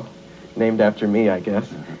Wall, named after me, I guess,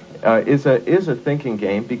 is a thinking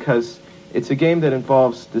game because it's a game that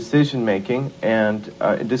involves decision making and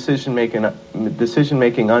decision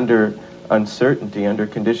making under uncertainty, under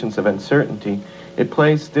conditions of uncertainty. It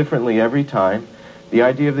plays differently every time. The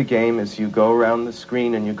idea of the game is you go around the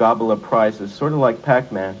screen and you gobble up prizes, sort of like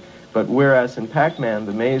Pac-Man. But whereas in Pac-Man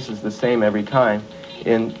the maze is the same every time,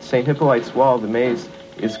 in St. Hippolyte's Wall the maze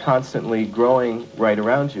is constantly growing right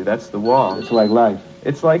around you. That's the wall. It's like life.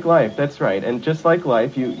 It's like life. That's right. And just like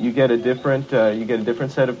life, you get a different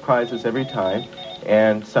set of prizes every time.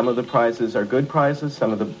 And some of the prizes are good prizes.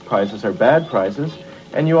 Some of the prizes are bad prizes.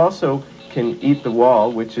 And you also can eat the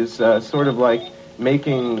wall, which is sort of like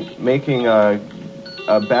making a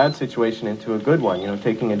bad situation into a good one. You know,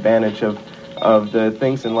 taking advantage of the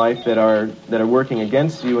things in life that are working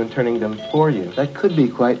against you and turning them for you. That could be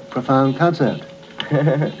quite a profound concept.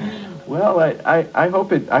 Well, I hope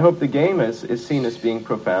the game is seen as being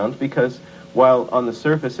profound because while on the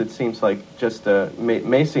surface it seems like just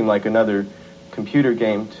may seem like another computer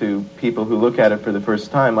game to people who look at it for the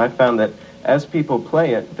first time, I found that as people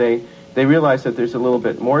play it, they realize that there's a little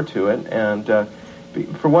bit more to it. And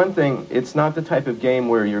for one thing, it's not the type of game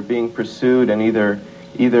where you're being pursued and either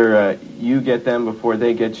you get them before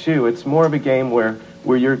they get you. It's more of a game where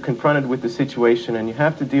you're confronted with the situation and you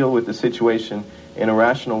have to deal with the situation in a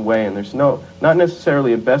rational way, and there's not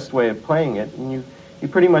necessarily a best way of playing it, and you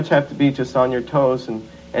pretty much have to be just on your toes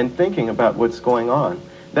and thinking about what's going on.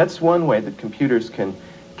 That's one way that computers can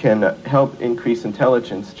help increase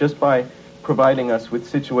intelligence, just by providing us with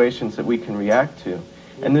situations that we can react to.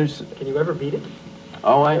 And Can you ever beat it?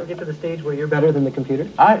 Oh, Can you ever get to the stage where you're better than the computer?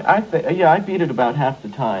 I beat it about half the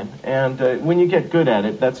time, and when you get good at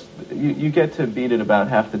it, you get to beat it about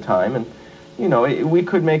half the time, and we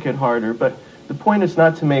could make it harder, but the point is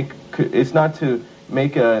not to make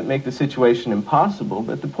the situation impossible,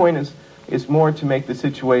 but the point is more to make the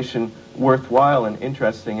situation worthwhile and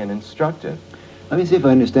interesting and instructive. Let me see if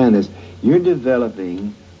I understand this. You're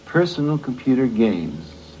developing personal computer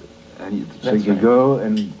games, and so you can go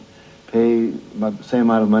and pay the same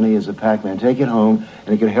amount of money as a Pac-Man, take it home,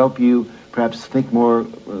 and it can help you perhaps think more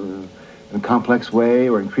in a complex way,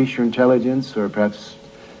 or increase your intelligence, or perhaps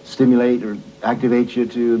stimulate or activate you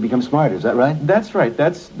to become smarter. Is that right? That's right.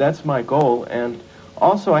 That's my goal. And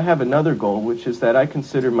also I have another goal, which is that I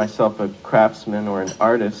consider myself a craftsman or an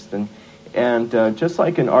artist. And just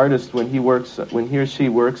like an artist, when he or she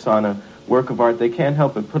works on a work of art, they can't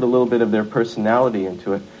help but put a little bit of their personality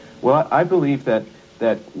into it. Well, I believe that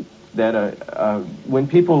when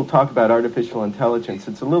people talk about artificial intelligence,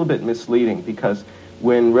 it's a little bit misleading, because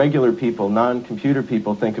when regular people, non-computer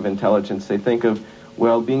people, think of intelligence, they think of,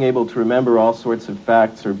 well, being able to remember all sorts of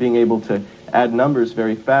facts or being able to add numbers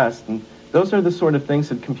very fast. And those are the sort of things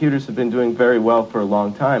that computers have been doing very well for a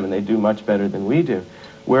long time, and they do much better than we do.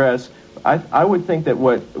 Whereas I would think that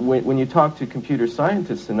when you talk to computer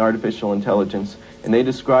scientists in artificial intelligence and they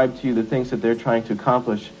describe to you the things that they're trying to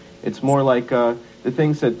accomplish, it's more like the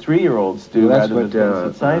things that 3-year-olds do rather than things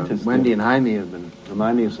that scientists do. Wendy and Jaime have been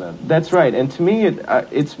reminding us of. That's right. And to me,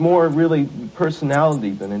 it's more really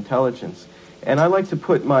personality than intelligence. And I like to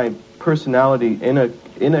put my personality in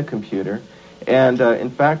a computer. And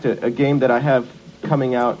in fact, a game that I have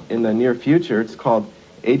coming out in the near future, it's called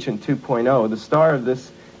Agent 2.0. The star of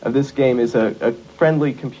this game is a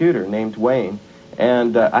friendly computer named Wayne.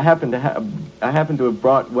 And I happen to have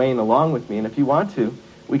brought Wayne along with me. And if you want to,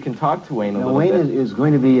 we can talk to Wayne a little bit. Wayne is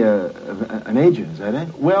going to be an agent, is that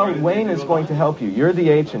it? Well, Wayne is going to help you. You're the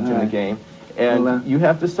agent in the game. And you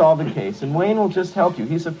have to solve a case, and Wayne will just help you.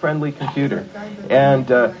 He's a friendly computer,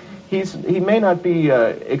 and he may not be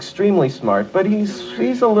extremely smart, but he's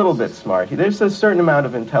a little bit smart. There's a certain amount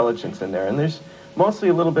of intelligence in there, and there's mostly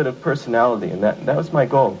a little bit of personality, and that was my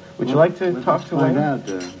goal. Would you like to talk to Wayne?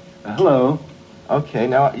 Hello. Okay,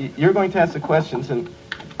 now you're going to ask the questions, and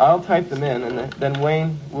I'll type them in, and then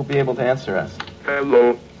Wayne will be able to answer us.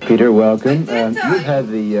 Hello. Peter, welcome. You've had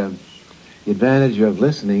the advantage of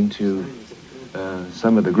listening to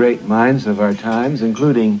some of the great minds of our times,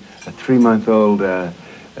 including a 3-month-old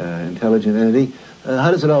intelligent entity. How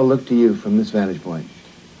does it all look to you from this vantage point?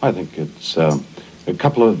 I think it's a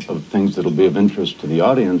couple of things that will be of interest to the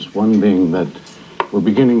audience. One being that we're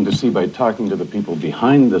beginning to see by talking to the people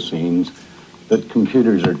behind the scenes that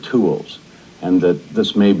computers are tools, and that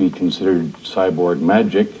this may be considered cyborg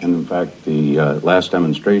magic. And in fact, the last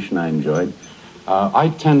demonstration I enjoyed, I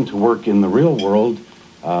tend to work in the real world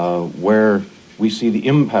where we see the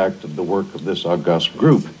impact of the work of this august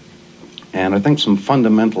group. And I think some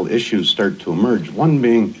fundamental issues start to emerge. One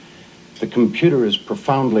being the computer is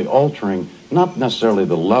profoundly altering not necessarily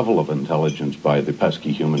the level of intelligence by the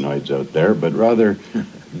pesky humanoids out there, but rather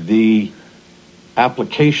the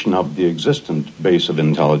application of the existent base of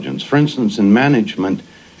intelligence. For instance, in management,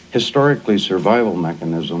 historically survival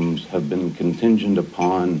mechanisms have been contingent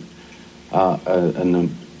upon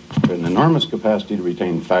an enormous capacity to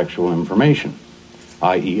retain factual information,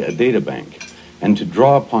 i.e. a data bank, and to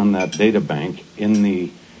draw upon that data bank in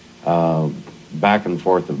the back and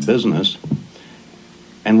forth of business.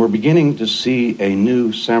 And we're beginning to see a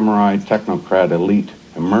new samurai technocrat elite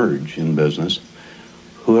emerge in business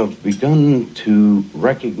who have begun to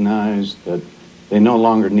recognize that they no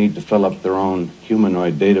longer need to fill up their own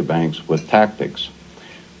humanoid data banks with tactics.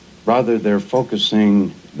 Rather, they're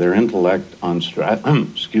focusing their intellect on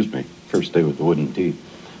excuse me, first day with the wooden teeth.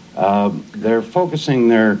 They're focusing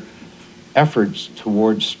their efforts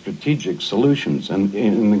towards strategic solutions. And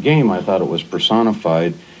in the game, I thought it was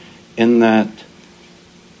personified in that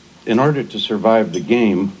in order to survive the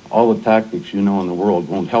game, all the tactics you know in the world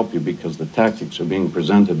won't help you because the tactics are being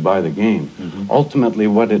presented by the game. Mm-hmm. Ultimately,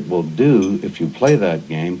 what it will do, if you play that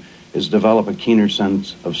game, is develop a keener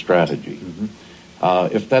sense of strategy.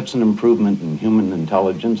 Mm-hmm. If that's an improvement in human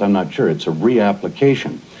intelligence, I'm not sure. It's a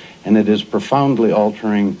reapplication. And it is profoundly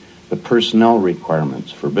altering the personnel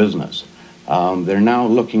requirements for business. They're now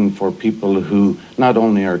looking for people who not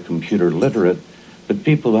only are computer literate, but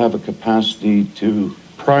people who have a capacity to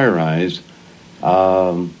prioritize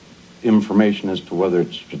information as to whether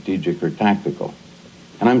it's strategic or tactical.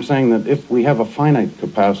 And I'm saying that if we have a finite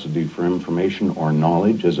capacity for information or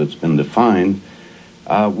knowledge as it's been defined,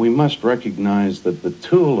 we must recognize that the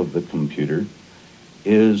tool of the computer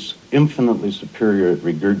is infinitely superior at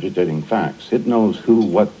regurgitating facts. It knows who,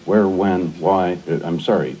 what, where, when, why.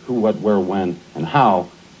 Who, what, where, when, and how.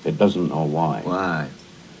 It doesn't know why. Why?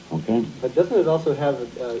 Okay. But doesn't it also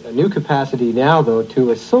have a new capacity now, though,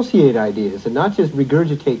 to associate ideas and not just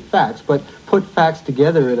regurgitate facts, but put facts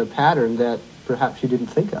together in a pattern that perhaps you didn't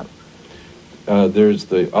think of?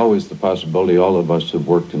 There's always the possibility, all of us who've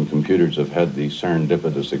worked in computers have had the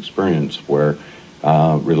serendipitous experience where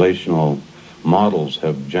relational models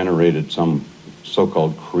have generated some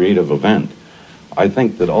so-called creative event. I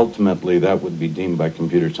think that ultimately that would be deemed by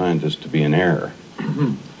computer scientists to be an error.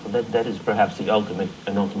 That is perhaps an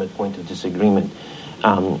ultimate point of disagreement.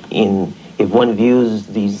 If one views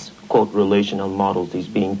these, quote, relational models, these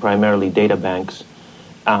being primarily data banks,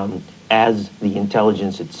 as the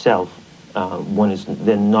intelligence itself, one is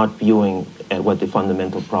then not viewing at what the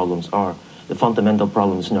fundamental problems are. The fundamental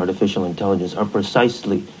problems in artificial intelligence are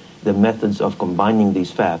precisely the methods of combining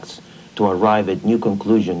these facts to arrive at new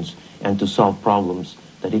conclusions and to solve problems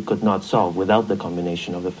that it could not solve without the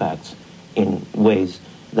combination of the facts in ways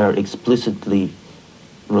that are explicitly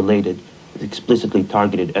related, explicitly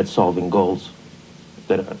targeted at solving goals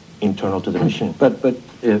that are internal to the machine. But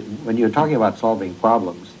when you're talking about solving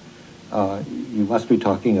problems, you must be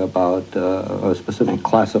talking about a specific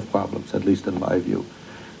class of problems, at least in my view.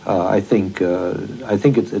 I think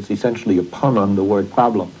it's essentially a pun on the word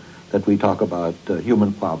problem that we talk about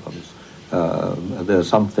human problems. There's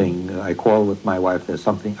something, I quarrel with my wife, there's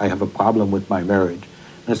something, I have a problem with my marriage.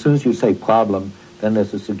 And as soon as you say problem, then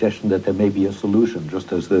there's a suggestion that there may be a solution,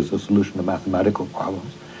 just as there's a solution to mathematical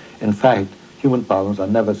problems. In fact, human problems are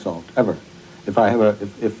never solved, ever.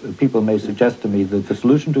 If people may suggest to me that the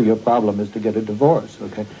solution to your problem is to get a divorce,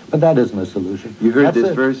 okay, but that isn't a solution. You heard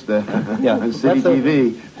this first on City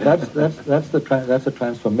TV. That's a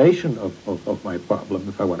transformation of my problem,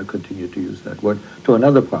 if I want to continue to use that word, to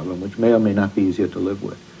another problem, which may or may not be easier to live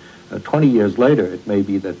with. 20 years later, it may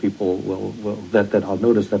be that people that I'll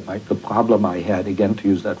notice that the problem I had, again to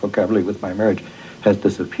use that vocabulary with my marriage, has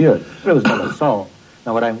disappeared. But it was never solved.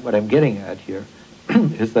 Now, what I'm getting at here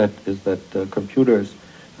is that computers,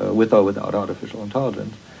 with or without artificial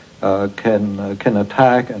intelligence, can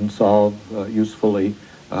attack and solve usefully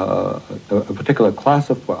a particular class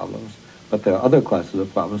of problems, but there are other classes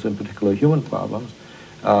of problems, in particular human problems,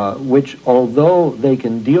 which, although they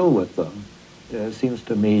can deal with them, it seems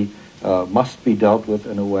to me must be dealt with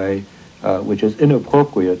in a way which is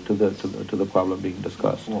inappropriate to the problem being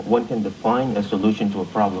discussed. Well, one can define a solution to a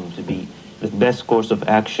problem to be the best course of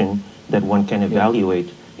action that one can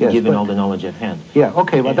evaluate Yes, given but- all the knowledge at hand. Yeah,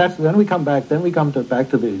 okay, well, And- then we come back to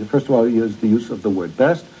the, first of all, use the use of the word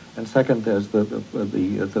best, and second, there's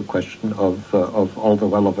the question of all the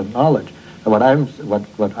relevant knowledge. And what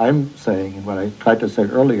I'm saying, and what I tried to say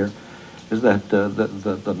earlier, is that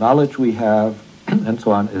the knowledge we have and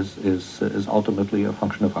so on is ultimately a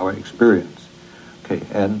function of our experience. Okay,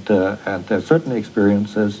 and there are certain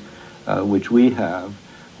experiences which we have,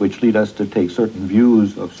 which lead us to take certain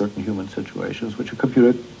views of certain human situations, which a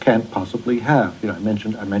computer can't possibly have. You know,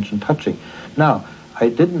 I mentioned touching. Now, I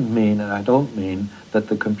didn't mean, and I don't mean, that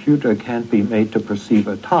the computer can't be made to perceive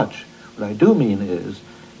a touch. What I do mean is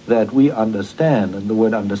that we understand, and the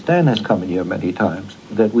word understand has come in here many times,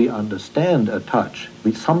 that we understand a touch.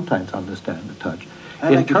 We sometimes understand a touch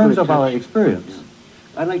in terms of our experience.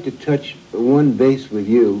 I'd like to touch one base with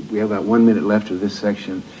you. We have about 1 minute left of this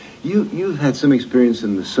section. You've had some experience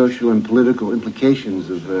in the social and political implications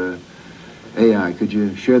of AI. Could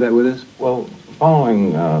you share that with us? Well,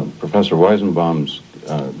 following Professor Weizenbaum's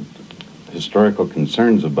historical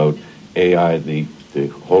concerns about AI, the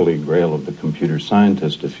holy grail of the computer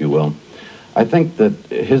scientist, if you will, I think that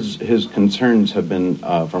his concerns have been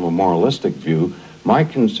from a moralistic view. My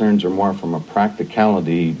concerns are more from a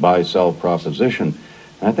practicality buy-sell proposition.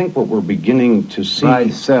 And I think what we're beginning to see...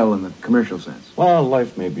 Buy-sell in the commercial sense. Well,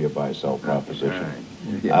 life may be a buy-sell proposition.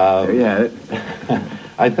 Right. Yeah.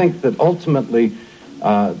 I think that ultimately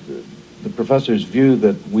the professor's view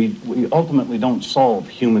that we ultimately don't solve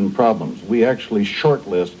human problems. We actually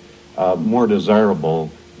shortlist more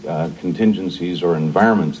desirable contingencies or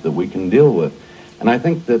environments that we can deal with. And I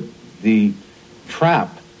think that the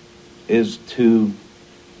trap is to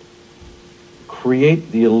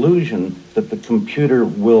create the illusion that the computer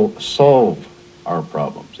will solve our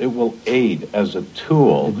problems. It will aid as a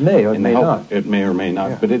tool. It may or may not. It may or may not.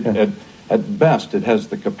 Yeah. But at best, it has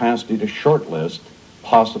the capacity to shortlist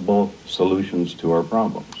possible solutions to our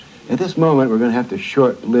problems. At this moment, we're going to have to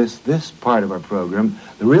shortlist this part of our program.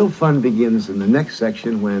 The real fun begins in the next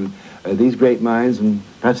section when these great minds, and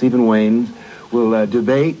perhaps even Wayne's, will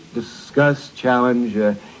debate, discuss, challenge,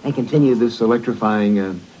 and continue this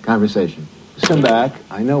electrifying conversation. Let's come back.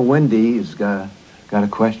 I know Wendy has got a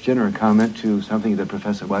question or a comment to something that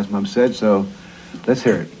Professor Weisbaum said, so let's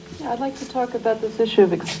hear it. Yeah, I'd like to talk about this issue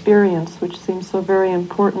of experience, which seems so very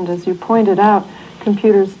important. As you pointed out,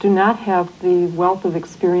 computers do not have the wealth of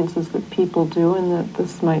experiences that people do, and that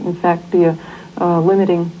this might, in fact, be a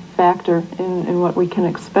limiting factor in what we can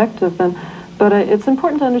expect of them. But it's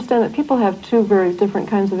important to understand that people have two very different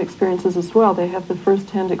kinds of experiences as well. They have the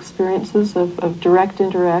first-hand experiences of direct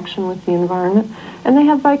interaction with the environment, and they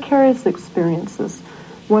have vicarious experiences.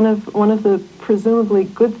 One of the presumably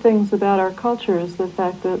good things about our culture is the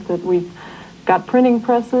fact that we've got printing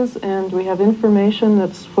presses and we have information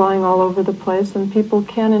that's flying all over the place, and people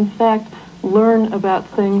can, in fact, learn about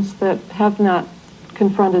things that have not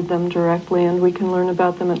confronted them directly, and we can learn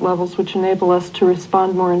about them at levels which enable us to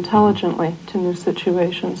respond more intelligently to new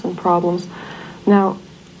situations and problems. Now,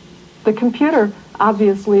 the computer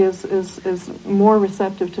obviously is more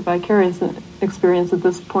receptive to vicarious experience at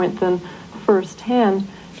this point than first-hand,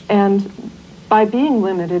 and by being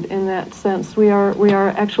limited in that sense, we are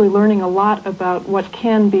actually learning a lot about what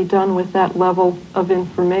can be done with that level of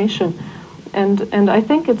information, and I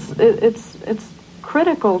think it's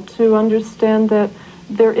critical to understand that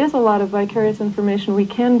there is a lot of vicarious information we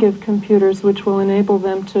can give computers which will enable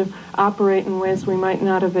them to operate in ways we might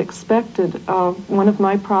not have expected. One of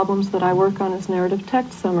my problems that I work on is narrative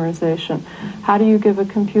text summarization. How do you give a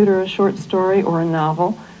computer a short story or a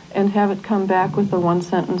novel and have it come back with a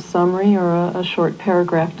one-sentence summary or a short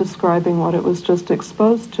paragraph describing what it was just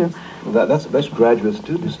exposed to? That's graduate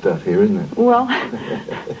student stuff here, isn't it? Well,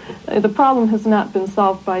 the problem has not been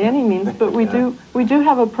solved by any means, but we do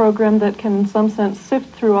have a program that can, in some sense,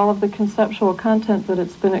 sift through all of the conceptual content that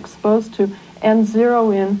it's been exposed to and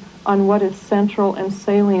zero in on what is central and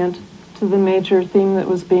salient to the major theme that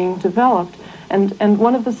was being developed. And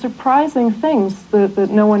one of the surprising things that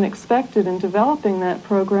no one expected in developing that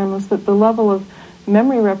program was that the level of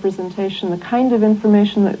memory representation, the kind of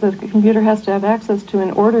information that the computer has to have access to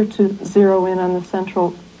in order to zero in on the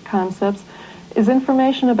central concepts, is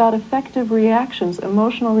information about affective reactions,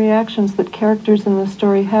 emotional reactions that characters in the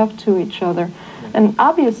story have to each other. And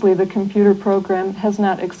obviously the computer program has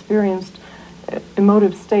not experienced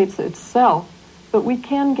emotive states itself, but we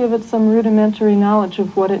can give it some rudimentary knowledge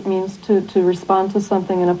of what it means to respond to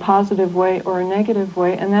something in a positive way or a negative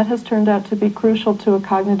way, and that has turned out to be crucial to a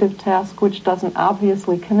cognitive task which doesn't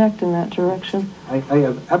obviously connect in that direction. I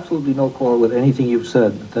have absolutely no quarrel with anything you've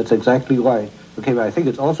said. That's exactly right. Okay, but I think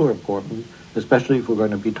it's also important, especially if we're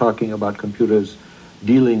going to be talking about computers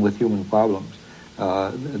dealing with human problems,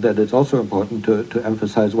 that it's also important to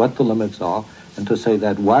emphasize what the limits are, and to say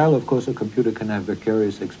that while, of course, a computer can have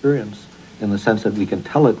vicarious experience in the sense that we can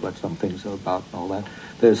tell it what some things are about and all that,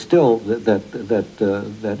 there's still that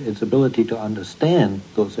its ability to understand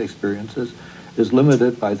those experiences is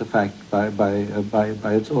limited by the fact by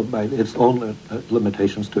its own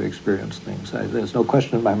limitations to experience things. There's no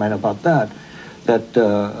question in my mind about that.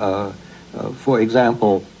 For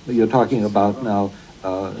example, you're talking about now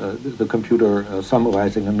the computer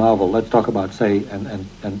summarizing a novel. Let's talk about, say, and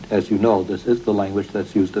as you know, this is the language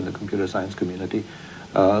that's used in the computer science community,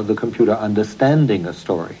 the computer understanding a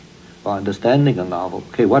story or understanding a novel.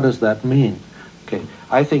 Okay, what does that mean? Okay,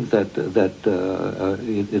 I think that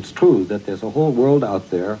it's true that there's a whole world out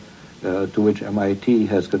there to which MIT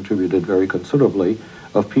has contributed very considerably,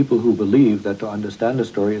 of people who believe that to understand a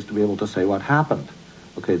story is to be able to say what happened.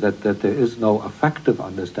 Okay, that there is no effective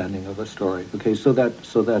understanding of a story. Okay, so that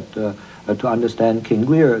to understand King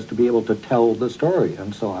Lear is to be able to tell the story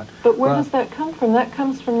and so on. But where does that come from? That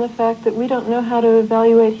comes from the fact that we don't know how to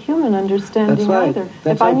evaluate human understanding either.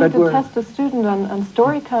 If I need to test a student on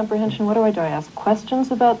story comprehension, what do? I ask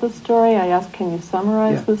questions about the story. I ask, can you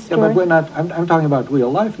summarize the story? Yeah, but we're not. I'm talking about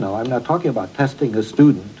real life now. I'm not talking about testing a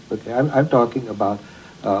student. Okay, I'm talking about.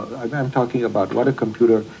 I'm talking about what a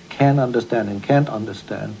computer can understand and can't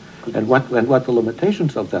understand, and what the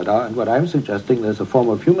limitations of that are. And what I'm suggesting, there's a form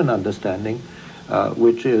of human understanding,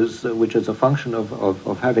 which is a function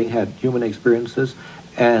of having had human experiences,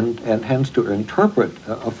 and hence to interpret,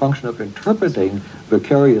 a function of interpreting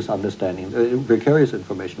vicarious understanding, vicarious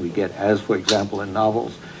information we get, as for example in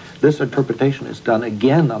novels. This interpretation is done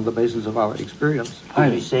again on the basis of our experience.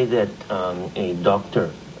 Could you say that a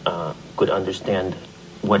doctor could understand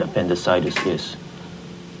what appendicitis is?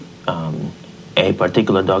 A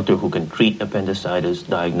particular doctor who can treat appendicitis,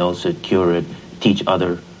 diagnose it, cure it, teach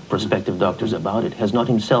other prospective doctors about it, has not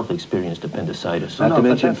himself experienced appendicitis. Not to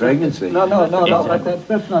mention pregnancy. No.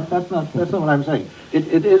 That's not what I'm saying.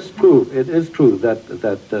 It is true. It is true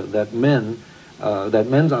that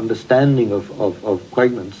men's understanding of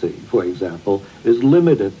pregnancy, for example, is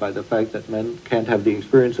limited by the fact that men can't have the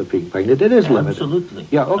experience of being pregnant. It is limited. Absolutely.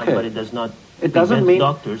 Yeah. Okay. But it does not. It doesn't mean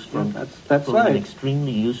doctors from that's right. an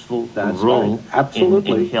extremely useful That's role right.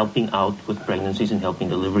 Absolutely. in helping out with pregnancies and helping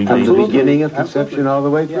delivery From babies. the beginning of conception all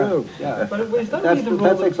the way through. Yeah. But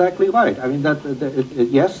That's exactly right. I mean,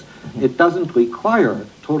 yes, it doesn't require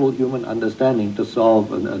total human understanding to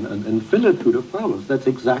solve an infinitude of problems. That's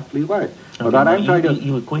exactly right. Okay, but I'm trying to...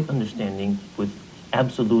 You equate understanding with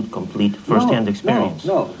absolute, complete, first-hand experience.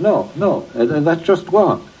 No. And that's just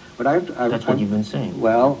wrong. But that's what you've been saying.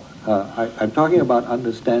 Well, I'm talking about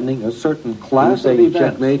understanding a certain class of events.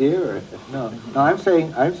 Checkmate here? Or? No. I'm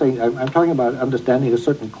talking about understanding a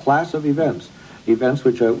certain class of events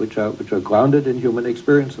which are grounded in human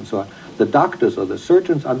experience and so on. The doctor's or the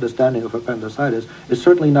surgeon's understanding of appendicitis is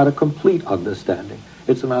certainly not a complete understanding.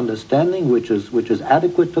 It's an understanding which is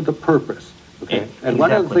adequate to the purpose. Okay. And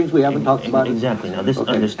one of the things we haven't talked about exactly. Now this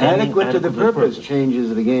understanding adequate to the purpose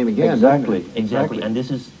changes the game again. Exactly. And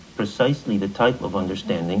this is precisely the type of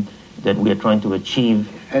understanding that we are trying to achieve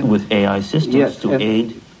with AI systems to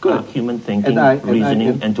aid human thinking,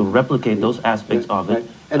 reasoning, and to replicate those aspects of it.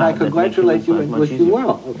 And I congratulate you and wish you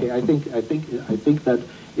well. Okay, I think that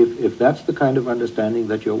if that's the kind of understanding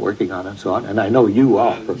that you're working on and so on, and I know you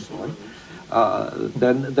are personally,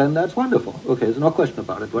 then that's wonderful. Okay, there's no question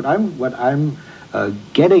about it. What I'm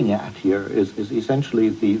getting at here is essentially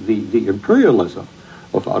the imperialism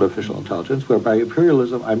of artificial intelligence, where by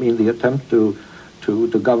imperialism I mean the attempt to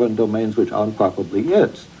govern domains which aren't properly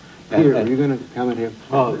its. Peter, are you going to comment here?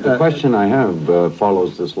 The question I have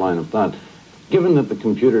follows this line of thought. Given that the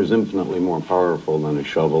computer is infinitely more powerful than a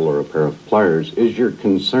shovel or a pair of pliers, is your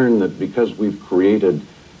concern that because we've created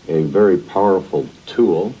a very powerful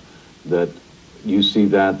tool, that you see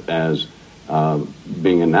that as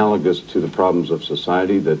being analogous to the problems of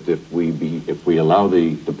society, that if we allow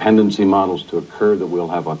the dependency models to occur, that we'll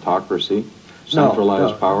have autocracy,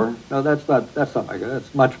 centralized power? No, that's not like that.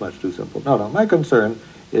 That's much too simple. No, my concern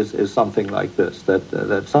is something like this,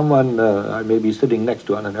 that someone I may be sitting next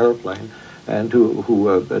to on an airplane, and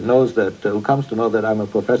who comes to know that I'm a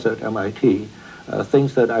professor at MIT,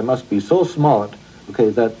 thinks that I must be so smart, okay,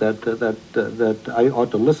 that I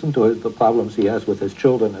ought to listen to the problems he has with his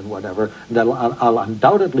children and whatever, that I'll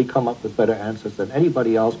undoubtedly come up with better answers than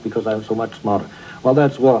anybody else because I'm so much smarter. Well,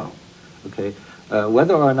 that's wrong, okay?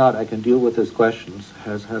 Whether or not I can deal with his questions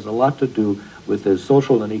has a lot to do with his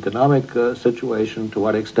social and economic situation, to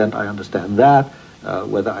what extent I understand that,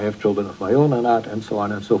 whether I have children of my own or not, and so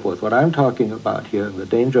on and so forth. What I'm talking about here, the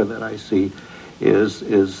danger that I see,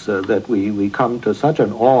 is that we come to such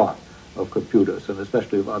an awe of computers, and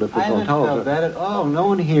especially of artificial intelligence. That at all. No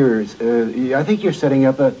one hears. I think you're setting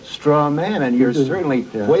up a straw man, and you're certainly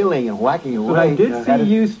wailing and whacking away. But I did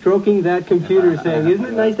see you stroking that computer, saying, "Isn't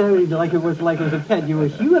it nice to have it like it was a pet?" You were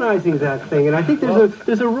humanizing that thing, and I think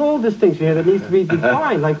there's a role distinction here that needs to be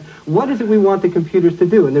defined. Like, what is it we want the computers to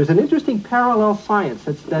do? And there's an interesting parallel science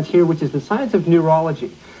that's here, which is the science of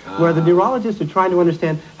neurology, where the neurologists are trying to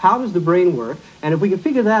understand how does the brain work, and if we can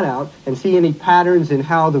figure that out and see any patterns in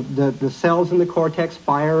how the cells in the cortex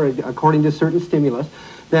fire according to certain stimulus,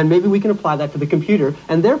 then maybe we can apply that to the computer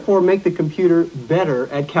and therefore make the computer better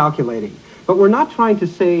at calculating. But we're not trying to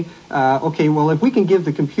say, okay, well, if we can give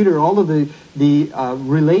the computer all of the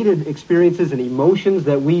related experiences and emotions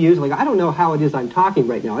that we use, like I don't know how it is I'm talking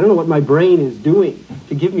right now. I don't know what my brain is doing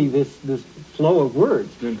to give me this flow of words.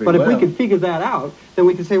 But if we could figure that out, then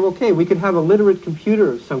we could say, well, okay, we could have a literate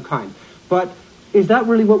computer of some kind. But is that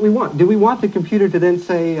really what we want? Do we want the computer to then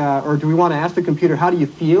say, or do we want to ask the computer, how do you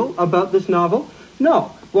feel about this novel?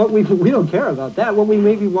 No. We don't care about that. What we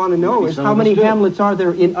maybe want to know is how many Hamlets are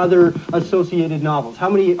there in other associated novels? How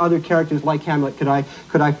many other characters like Hamlet could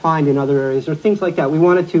I find in other areas, or things like that? We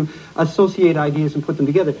wanted to associate ideas and put them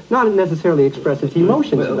together, not necessarily express its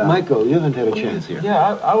emotions. Michael, you haven't had a chance here. Yeah,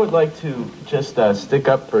 I would like to just stick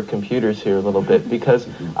up for computers here a little bit, because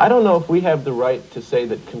I don't know if we have the right to say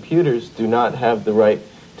that computers do not have the right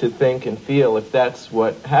to think and feel if that's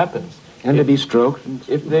what happens. And to be stroked.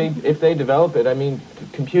 If they develop it, I mean,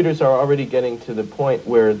 computers are already getting to the point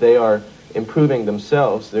where they are improving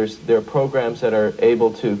themselves. There are programs that are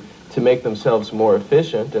able to make themselves more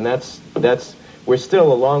efficient, and that's we're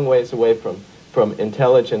still a long ways away from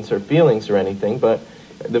intelligence or feelings or anything. But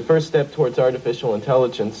the first step towards artificial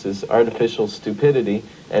intelligence is artificial stupidity,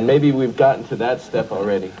 and maybe we've gotten to that step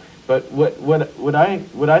already. But what I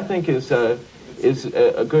think is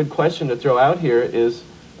a good question to throw out here is,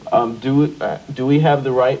 do we have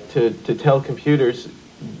the right to tell computers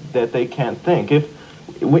that they can't think?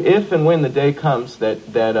 If and when the day comes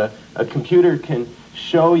that a computer can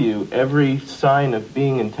show you every sign of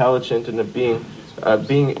being intelligent and of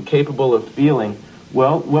being capable of feeling,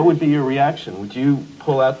 well, what would be your reaction? Would you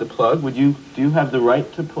pull out the plug? Do you have the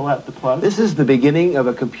right to pull out the plug? This is the beginning of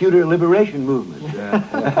a computer liberation movement.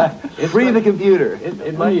 Free the computer.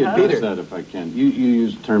 It might be Peter. That, if I can. You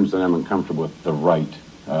use terms that I'm uncomfortable with. The right.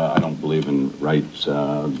 I don't believe in rights.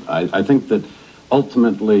 I think that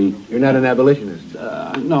ultimately... You're not an abolitionist.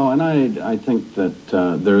 No, and I think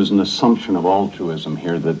that there's an assumption of altruism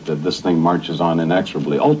here that this thing marches on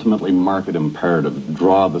inexorably. Ultimately, market imperative,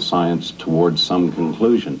 draw the science towards some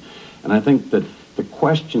conclusion. And I think that the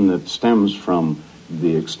question that stems from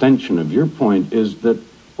the extension of your point is that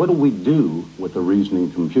what do we do with a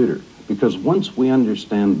reasoning computer? Because once we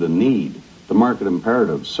understand the need, the market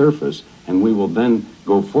imperative surface, and we will then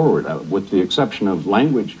go forward, with the exception of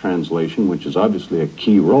language translation, which is obviously a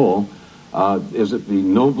key role. Is it the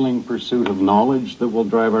nobling pursuit of knowledge that will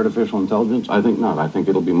drive artificial intelligence? I think not. I think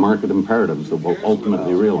it'll be market imperatives that will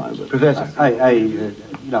ultimately realize it. Professor,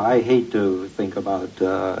 I hate to think about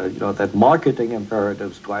that marketing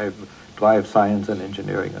imperatives drive science and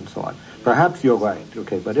engineering and so on. Perhaps you're right,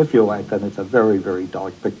 okay, but if you're right, then it's a very, very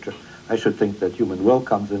dark picture. I should think that human will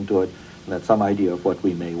comes into it, and that some idea of what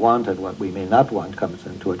we may want and what we may not want comes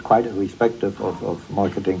into it, quite irrespective of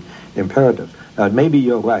marketing imperatives. Now, maybe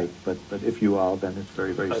you're right, but if you are, then it's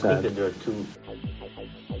very, very sad. I think that there are two.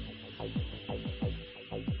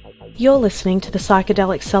 You're listening to the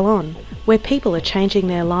Psychedelic Salon, where people are changing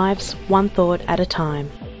their lives one thought at a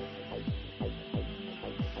time.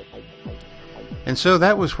 And so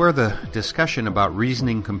that was where the discussion about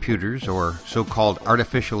reasoning computers, or so-called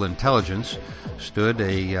artificial intelligence, stood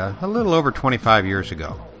a little over 25 years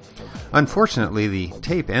ago. Unfortunately, the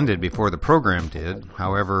tape ended before the program did.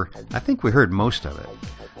 However, I think we heard most of it.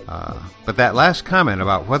 But that last comment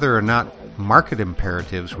about whether or not market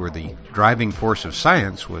imperatives were the driving force of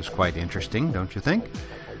science was quite interesting, don't you think?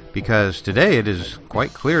 Because today it is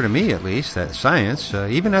quite clear to me, at least, that science,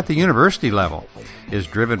 even at the university level, is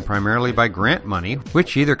driven primarily by grant money,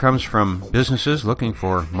 which either comes from businesses looking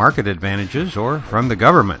for market advantages or from the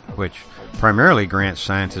government, which primarily grants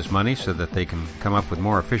scientists money so that they can come up with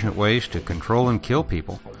more efficient ways to control and kill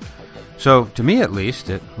people. So, to me at least,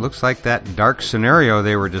 it looks like that dark scenario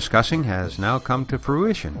they were discussing has now come to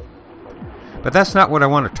fruition. But that's not what I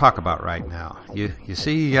want to talk about right now. You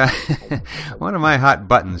see, one of my hot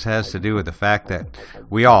buttons has to do with the fact that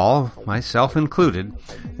we all, myself included,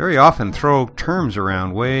 very often throw terms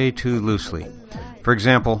around way too loosely. For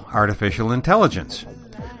example, artificial intelligence.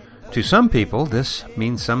 To some people, this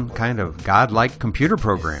means some kind of godlike computer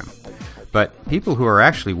program. But people who are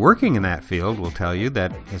actually working in that field will tell you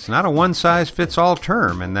that it's not a one-size-fits-all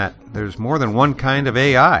term and that there's more than one kind of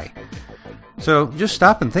AI. So just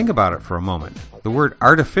stop and think about it for a moment. The word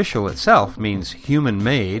artificial itself means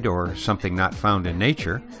human-made or something not found in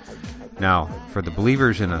nature. Now, for the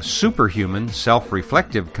believers in a superhuman,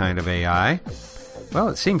 self-reflective kind of AI, well,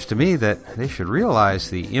 it seems to me that they should realize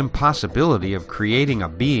the impossibility of creating a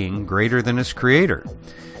being greater than its creator.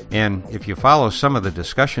 And if you follow some of the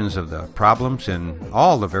discussions of the problems in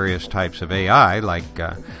all the various types of AI, like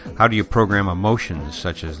how do you program emotions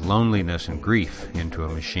such as loneliness and grief into a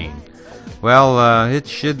machine, well, it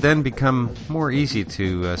should then become more easy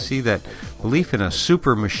to see that belief in a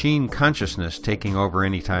super machine consciousness taking over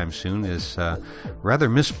anytime soon is rather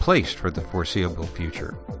misplaced for the foreseeable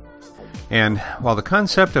future. And while the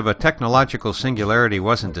concept of a technological singularity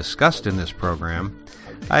wasn't discussed in this program,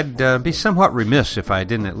 I'd be somewhat remiss if I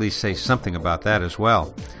didn't at least say something about that as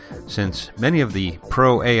well, since many of the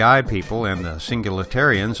pro-AI people and the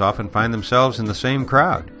singularitarians often find themselves in the same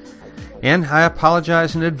crowd. And I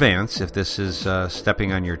apologize in advance if this is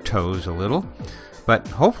stepping on your toes a little, but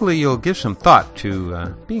hopefully you'll give some thought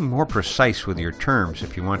to being more precise with your terms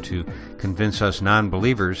if you want to convince us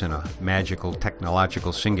non-believers in a magical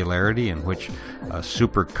technological singularity in which a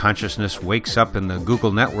super consciousness wakes up in the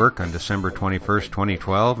Google network on December 21st,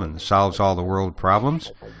 2012 and solves all the world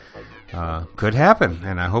problems. Could happen,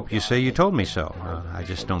 and I hope you say you told me so. I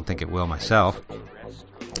just don't think it will myself.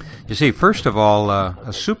 You see, first of all,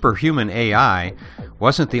 a superhuman AI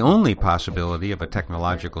wasn't the only possibility of a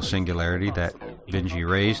technological singularity that Vinci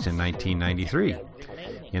raised in 1993.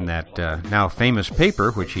 In that now famous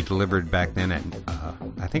paper, which he delivered back then at,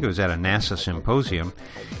 I think it was at a NASA symposium,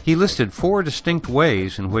 he listed 4 distinct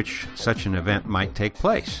ways in which such an event might take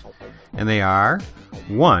place. And they are,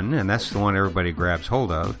 1, and that's the one everybody grabs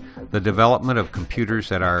hold of, the development of computers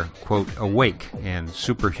that are, quote, awake and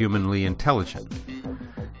superhumanly intelligent.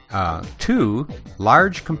 2,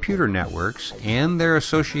 large computer networks and their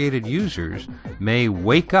associated users may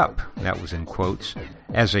wake up, that was in quotes,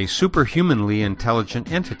 as a superhumanly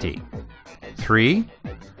intelligent entity. 3,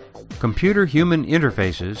 computer-human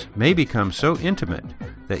interfaces may become so intimate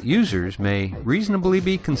that users may reasonably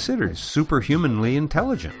be considered superhumanly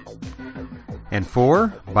intelligent. And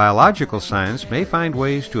 4, biological science may find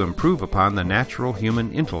ways to improve upon the natural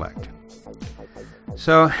human intellect.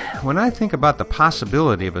 So, when I think about the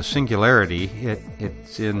possibility of a singularity,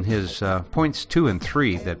 it's in his points 2 and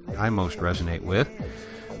 3 that I most resonate with.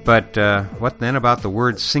 But what then about the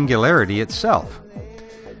word singularity itself?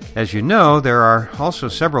 As you know, there are also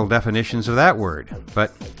several definitions of that word,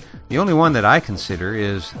 but the only one that I consider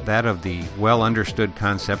is that of the well-understood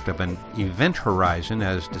concept of an event horizon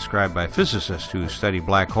as described by physicists who study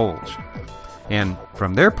black holes. And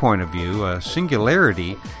from their point of view, a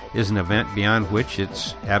singularity is an event beyond which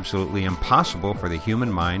it's absolutely impossible for the human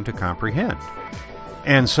mind to comprehend.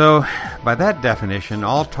 And so, by that definition,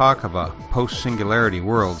 all talk of a post-singularity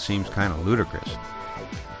world seems kind of ludicrous.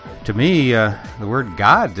 To me, the word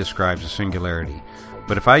God describes a singularity,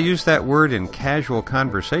 but if I used that word in casual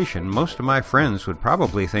conversation, most of my friends would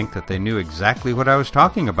probably think that they knew exactly what I was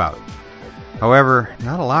talking about. However,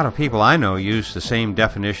 not a lot of people I know use the same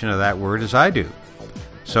definition of that word as I do.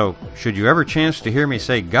 So, should you ever chance to hear me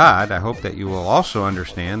say God, I hope that you will also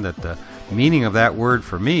understand that the meaning of that word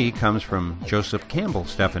for me comes from Joseph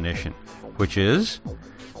Campbell's definition, which is,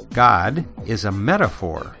 God is a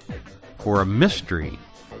metaphor for a mystery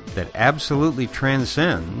that absolutely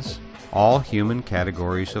transcends all human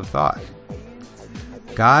categories of thought.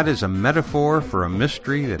 God is a metaphor for a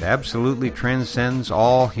mystery that absolutely transcends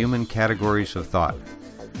all human categories of thought.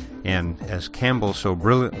 And as Campbell so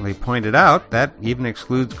brilliantly pointed out, that even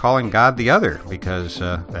excludes calling God the other, because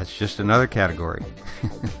that's just another category.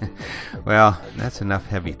 Well, that's enough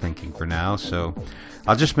heavy thinking for now, so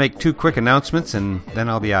I'll just make 2 quick announcements and then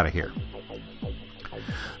I'll be out of here.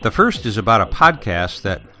 The first is about a podcast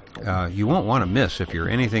that you won't want to miss if you're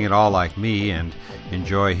anything at all like me and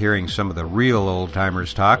enjoy hearing some of the real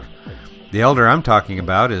old-timers talk. The elder I'm talking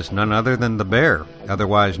about is none other than the Bear,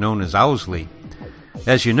 otherwise known as Owsley.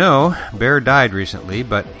 As you know, Bear died recently,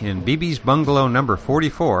 but in BB's Bungalow number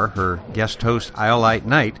 44, her guest host Iolite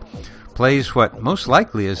Knight plays what most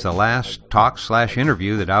likely is the last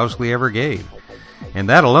talk/interview that Owsley ever gave. And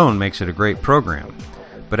that alone makes it a great program.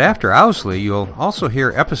 But after Owsley, you'll also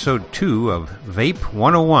hear episode 2 of Vape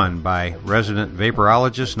 101 by resident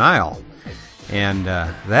vaporologist Niall. And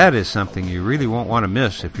that is something you really won't want to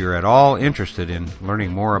miss if you're at all interested in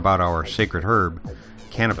learning more about our sacred herb,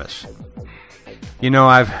 cannabis. You know,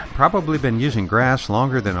 I've probably been using grass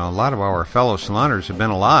longer than a lot of our fellow saloners have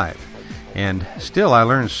been alive. And still, I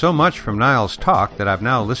learned so much from Niall's talk that I've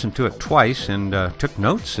now listened to it twice and took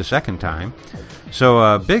notes the second time.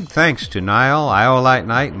 So big thanks to Niall, Iolite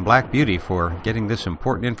Knight, and Black Beauty for getting this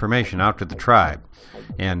important information out to the tribe.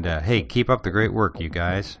 And hey, keep up the great work, you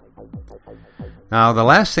guys. Now, the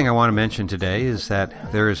last thing I want to mention today is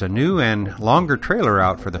that there is a new and longer trailer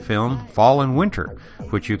out for the film Fall and Winter,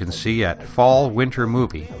 which you can see at Fall Winter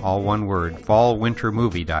Movie, all one word,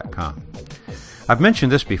 fallwintermovie.com. I've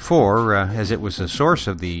mentioned this before, as it was the source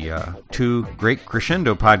of the two Great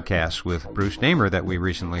Crescendo podcasts with Bruce Namer that we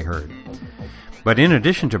recently heard. But in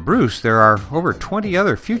addition to Bruce, there are over 20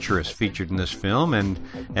 other futurists featured in this film, and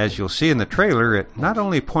as you'll see in the trailer, it not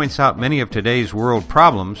only points out many of today's world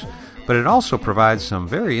problems, but it also provides some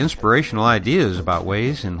very inspirational ideas about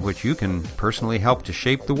ways in which you can personally help to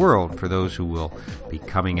shape the world for those who will be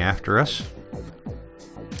coming after us.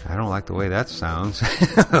 I don't like the way that sounds.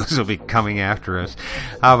 Those will be coming after us.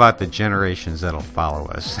 How about the generations that'll follow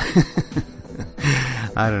us?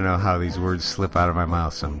 I don't know how these words slip out of my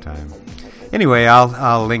mouth sometime. Anyway,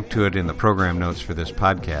 I'll link to it in the program notes for this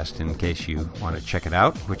podcast in case you want to check it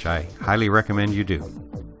out, which I highly recommend you do.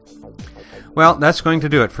 Well, that's going to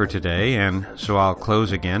do it for today, and so I'll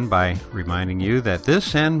close again by reminding you that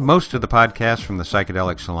this and most of the podcasts from the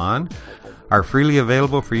Psychedelic Salon are freely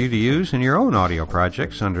available for you to use in your own audio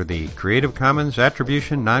projects under the Creative Commons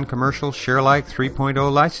Attribution Non-Commercial Sharealike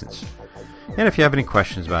 3.0 license. And if you have any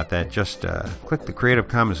questions about that, just click the Creative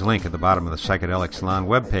Commons link at the bottom of the Psychedelic Salon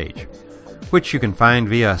webpage, which you can find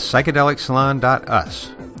via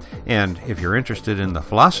psychedelicsalon.us. And if you're interested in the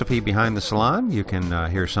philosophy behind the Salon, you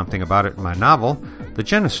can hear something about it in my novel, The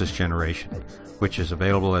Genesis Generation, which is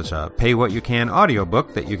available as a pay-what-you-can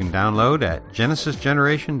audiobook that you can download at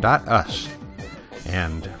genesisgeneration.us.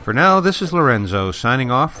 And for now, this is Lorenzo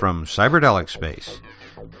signing off from Cyberdelic Space.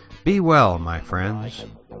 Be well, my friends.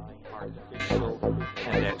 Artificial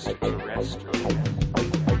and extraterrestrial.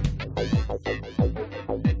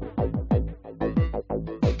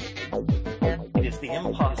 It is the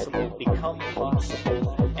impossible become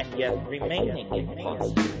possible and yet remaining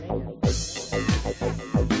impossible.